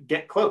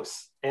get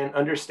close and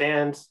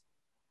understand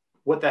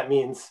what that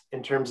means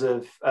in terms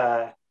of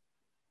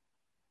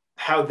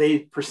how they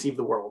perceive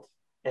the world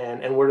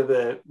and what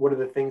are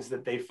the things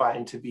that they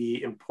find to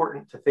be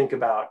important to think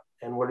about,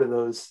 and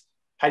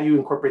how do you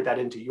incorporate that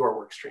into your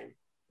work stream?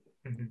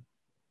 Mm-hmm.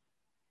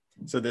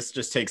 So this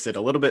just takes it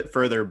a little bit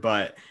further,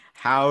 but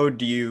how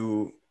do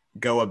you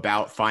go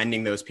about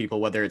finding those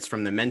people, whether it's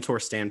from the mentor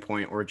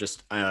standpoint or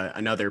just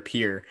another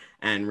peer,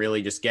 and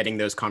really just getting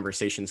those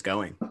conversations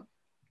going?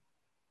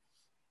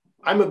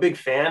 I'm a big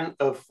fan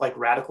of like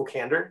radical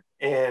candor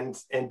and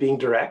being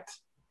direct.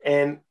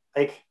 And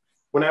like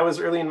when I was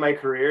early in my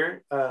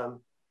career,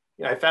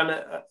 I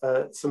found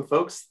some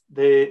folks.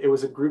 It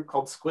was a group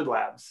called Squid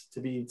Labs, to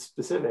be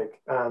specific,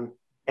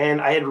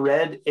 and I had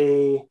read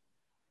a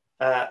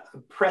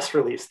press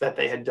release that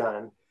they had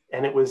done,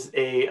 and it was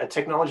a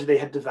technology they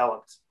had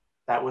developed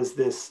that was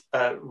this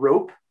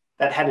rope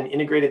that had an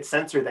integrated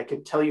sensor that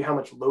could tell you how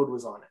much load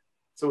was on it.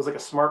 So it was like a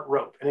smart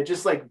rope, and it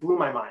just like blew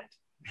my mind.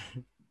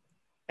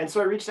 And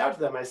so I reached out to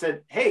them. I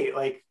said, "Hey,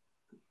 like,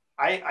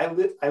 I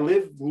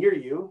live near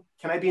you.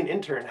 Can I be an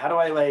intern? How do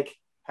I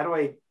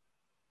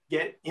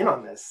get in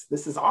on this?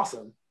 This is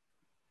awesome."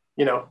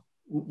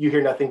 You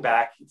hear nothing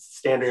back. It's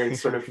standard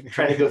sort of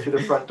trying to go through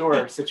the front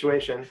door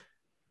situation.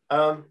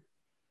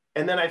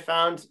 And then I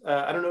found,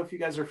 I don't know if you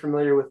guys are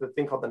familiar with a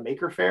thing called the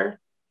Maker Faire.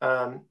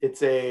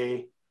 It's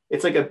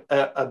like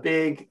a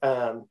big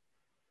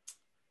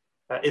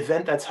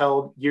event that's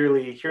held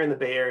yearly here in the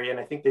Bay Area, and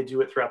I think they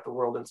do it throughout the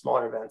world in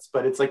smaller events.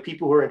 But it's like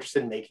people who are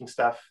interested in making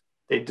stuff.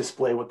 They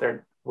display what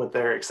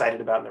they're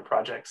excited about in their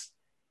projects.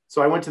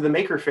 So I went to the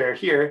Maker Faire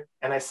here,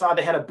 and I saw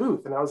they had a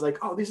booth, and I was like,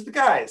 "Oh, these are the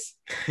guys."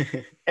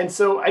 And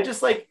so I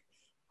was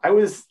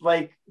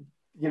like,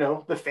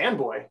 the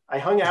fanboy. I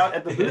hung out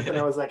at the booth, and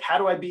I was like, "How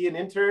do I be an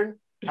intern?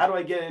 How do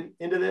I get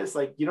into this?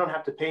 Like, you don't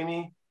have to pay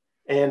me."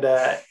 And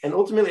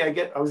ultimately,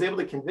 I was able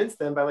to convince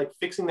them by like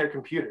fixing their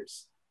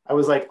computers. I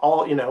was like,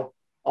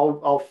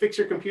 I'll fix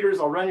your computers,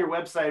 I'll run your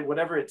website,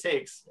 whatever it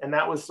takes. And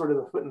that was sort of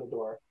the foot in the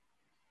door.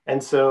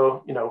 And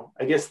so,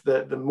 I guess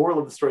the moral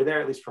of the story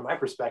there, at least from my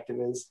perspective,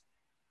 is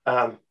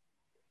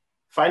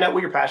find out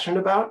what you're passionate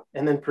about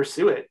and then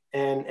pursue it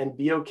and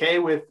be okay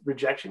with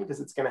rejection, because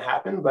it's going to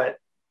happen. But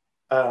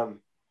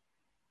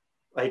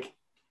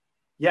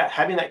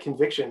having that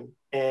conviction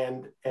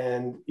and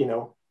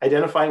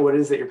identifying what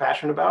it is that you're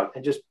passionate about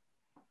and just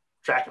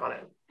track on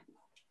it.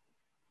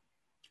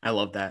 I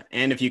love that.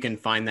 And if you can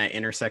find that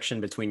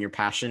intersection between your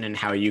passion and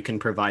how you can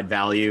provide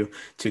value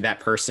to that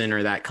person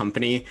or that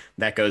company,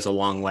 that goes a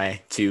long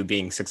way to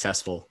being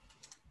successful.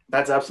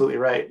 That's absolutely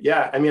right.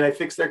 Yeah. I mean, I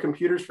fixed their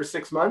computers for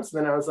 6 months.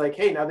 And then I was like,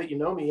 "Hey, now that you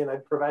know me and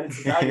I've provided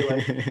some value,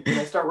 can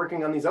I start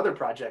working on these other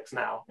projects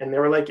now?" And they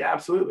were like, "Yeah,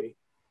 absolutely."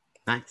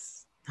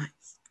 Nice.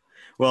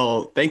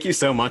 Well, thank you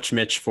so much,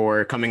 Mitch,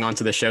 for coming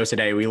onto the show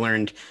today. We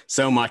learned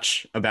so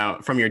much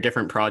from your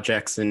different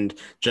projects and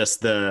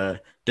just the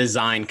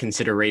design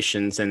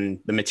considerations and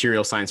the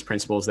material science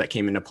principles that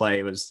came into play.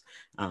 It was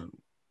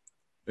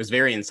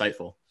very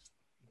insightful.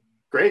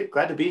 Great.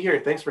 Glad to be here.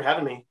 Thanks for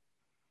having me.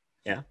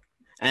 Yeah.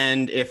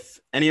 And if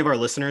any of our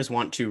listeners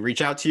want to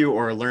reach out to you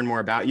or learn more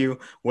about you,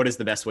 what is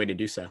the best way to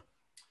do so?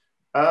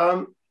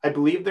 I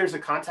believe there's a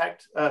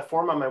contact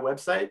form on my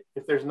website.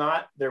 If there's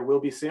not, there will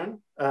be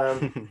soon.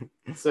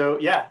 So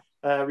yeah,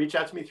 reach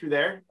out to me through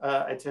there.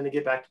 I tend to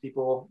get back to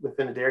people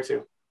within a day or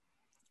two.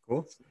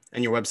 Cool.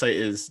 And your website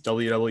is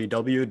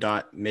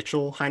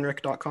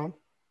www.mitchellheinrich.com?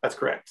 That's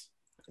correct.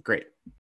 Great.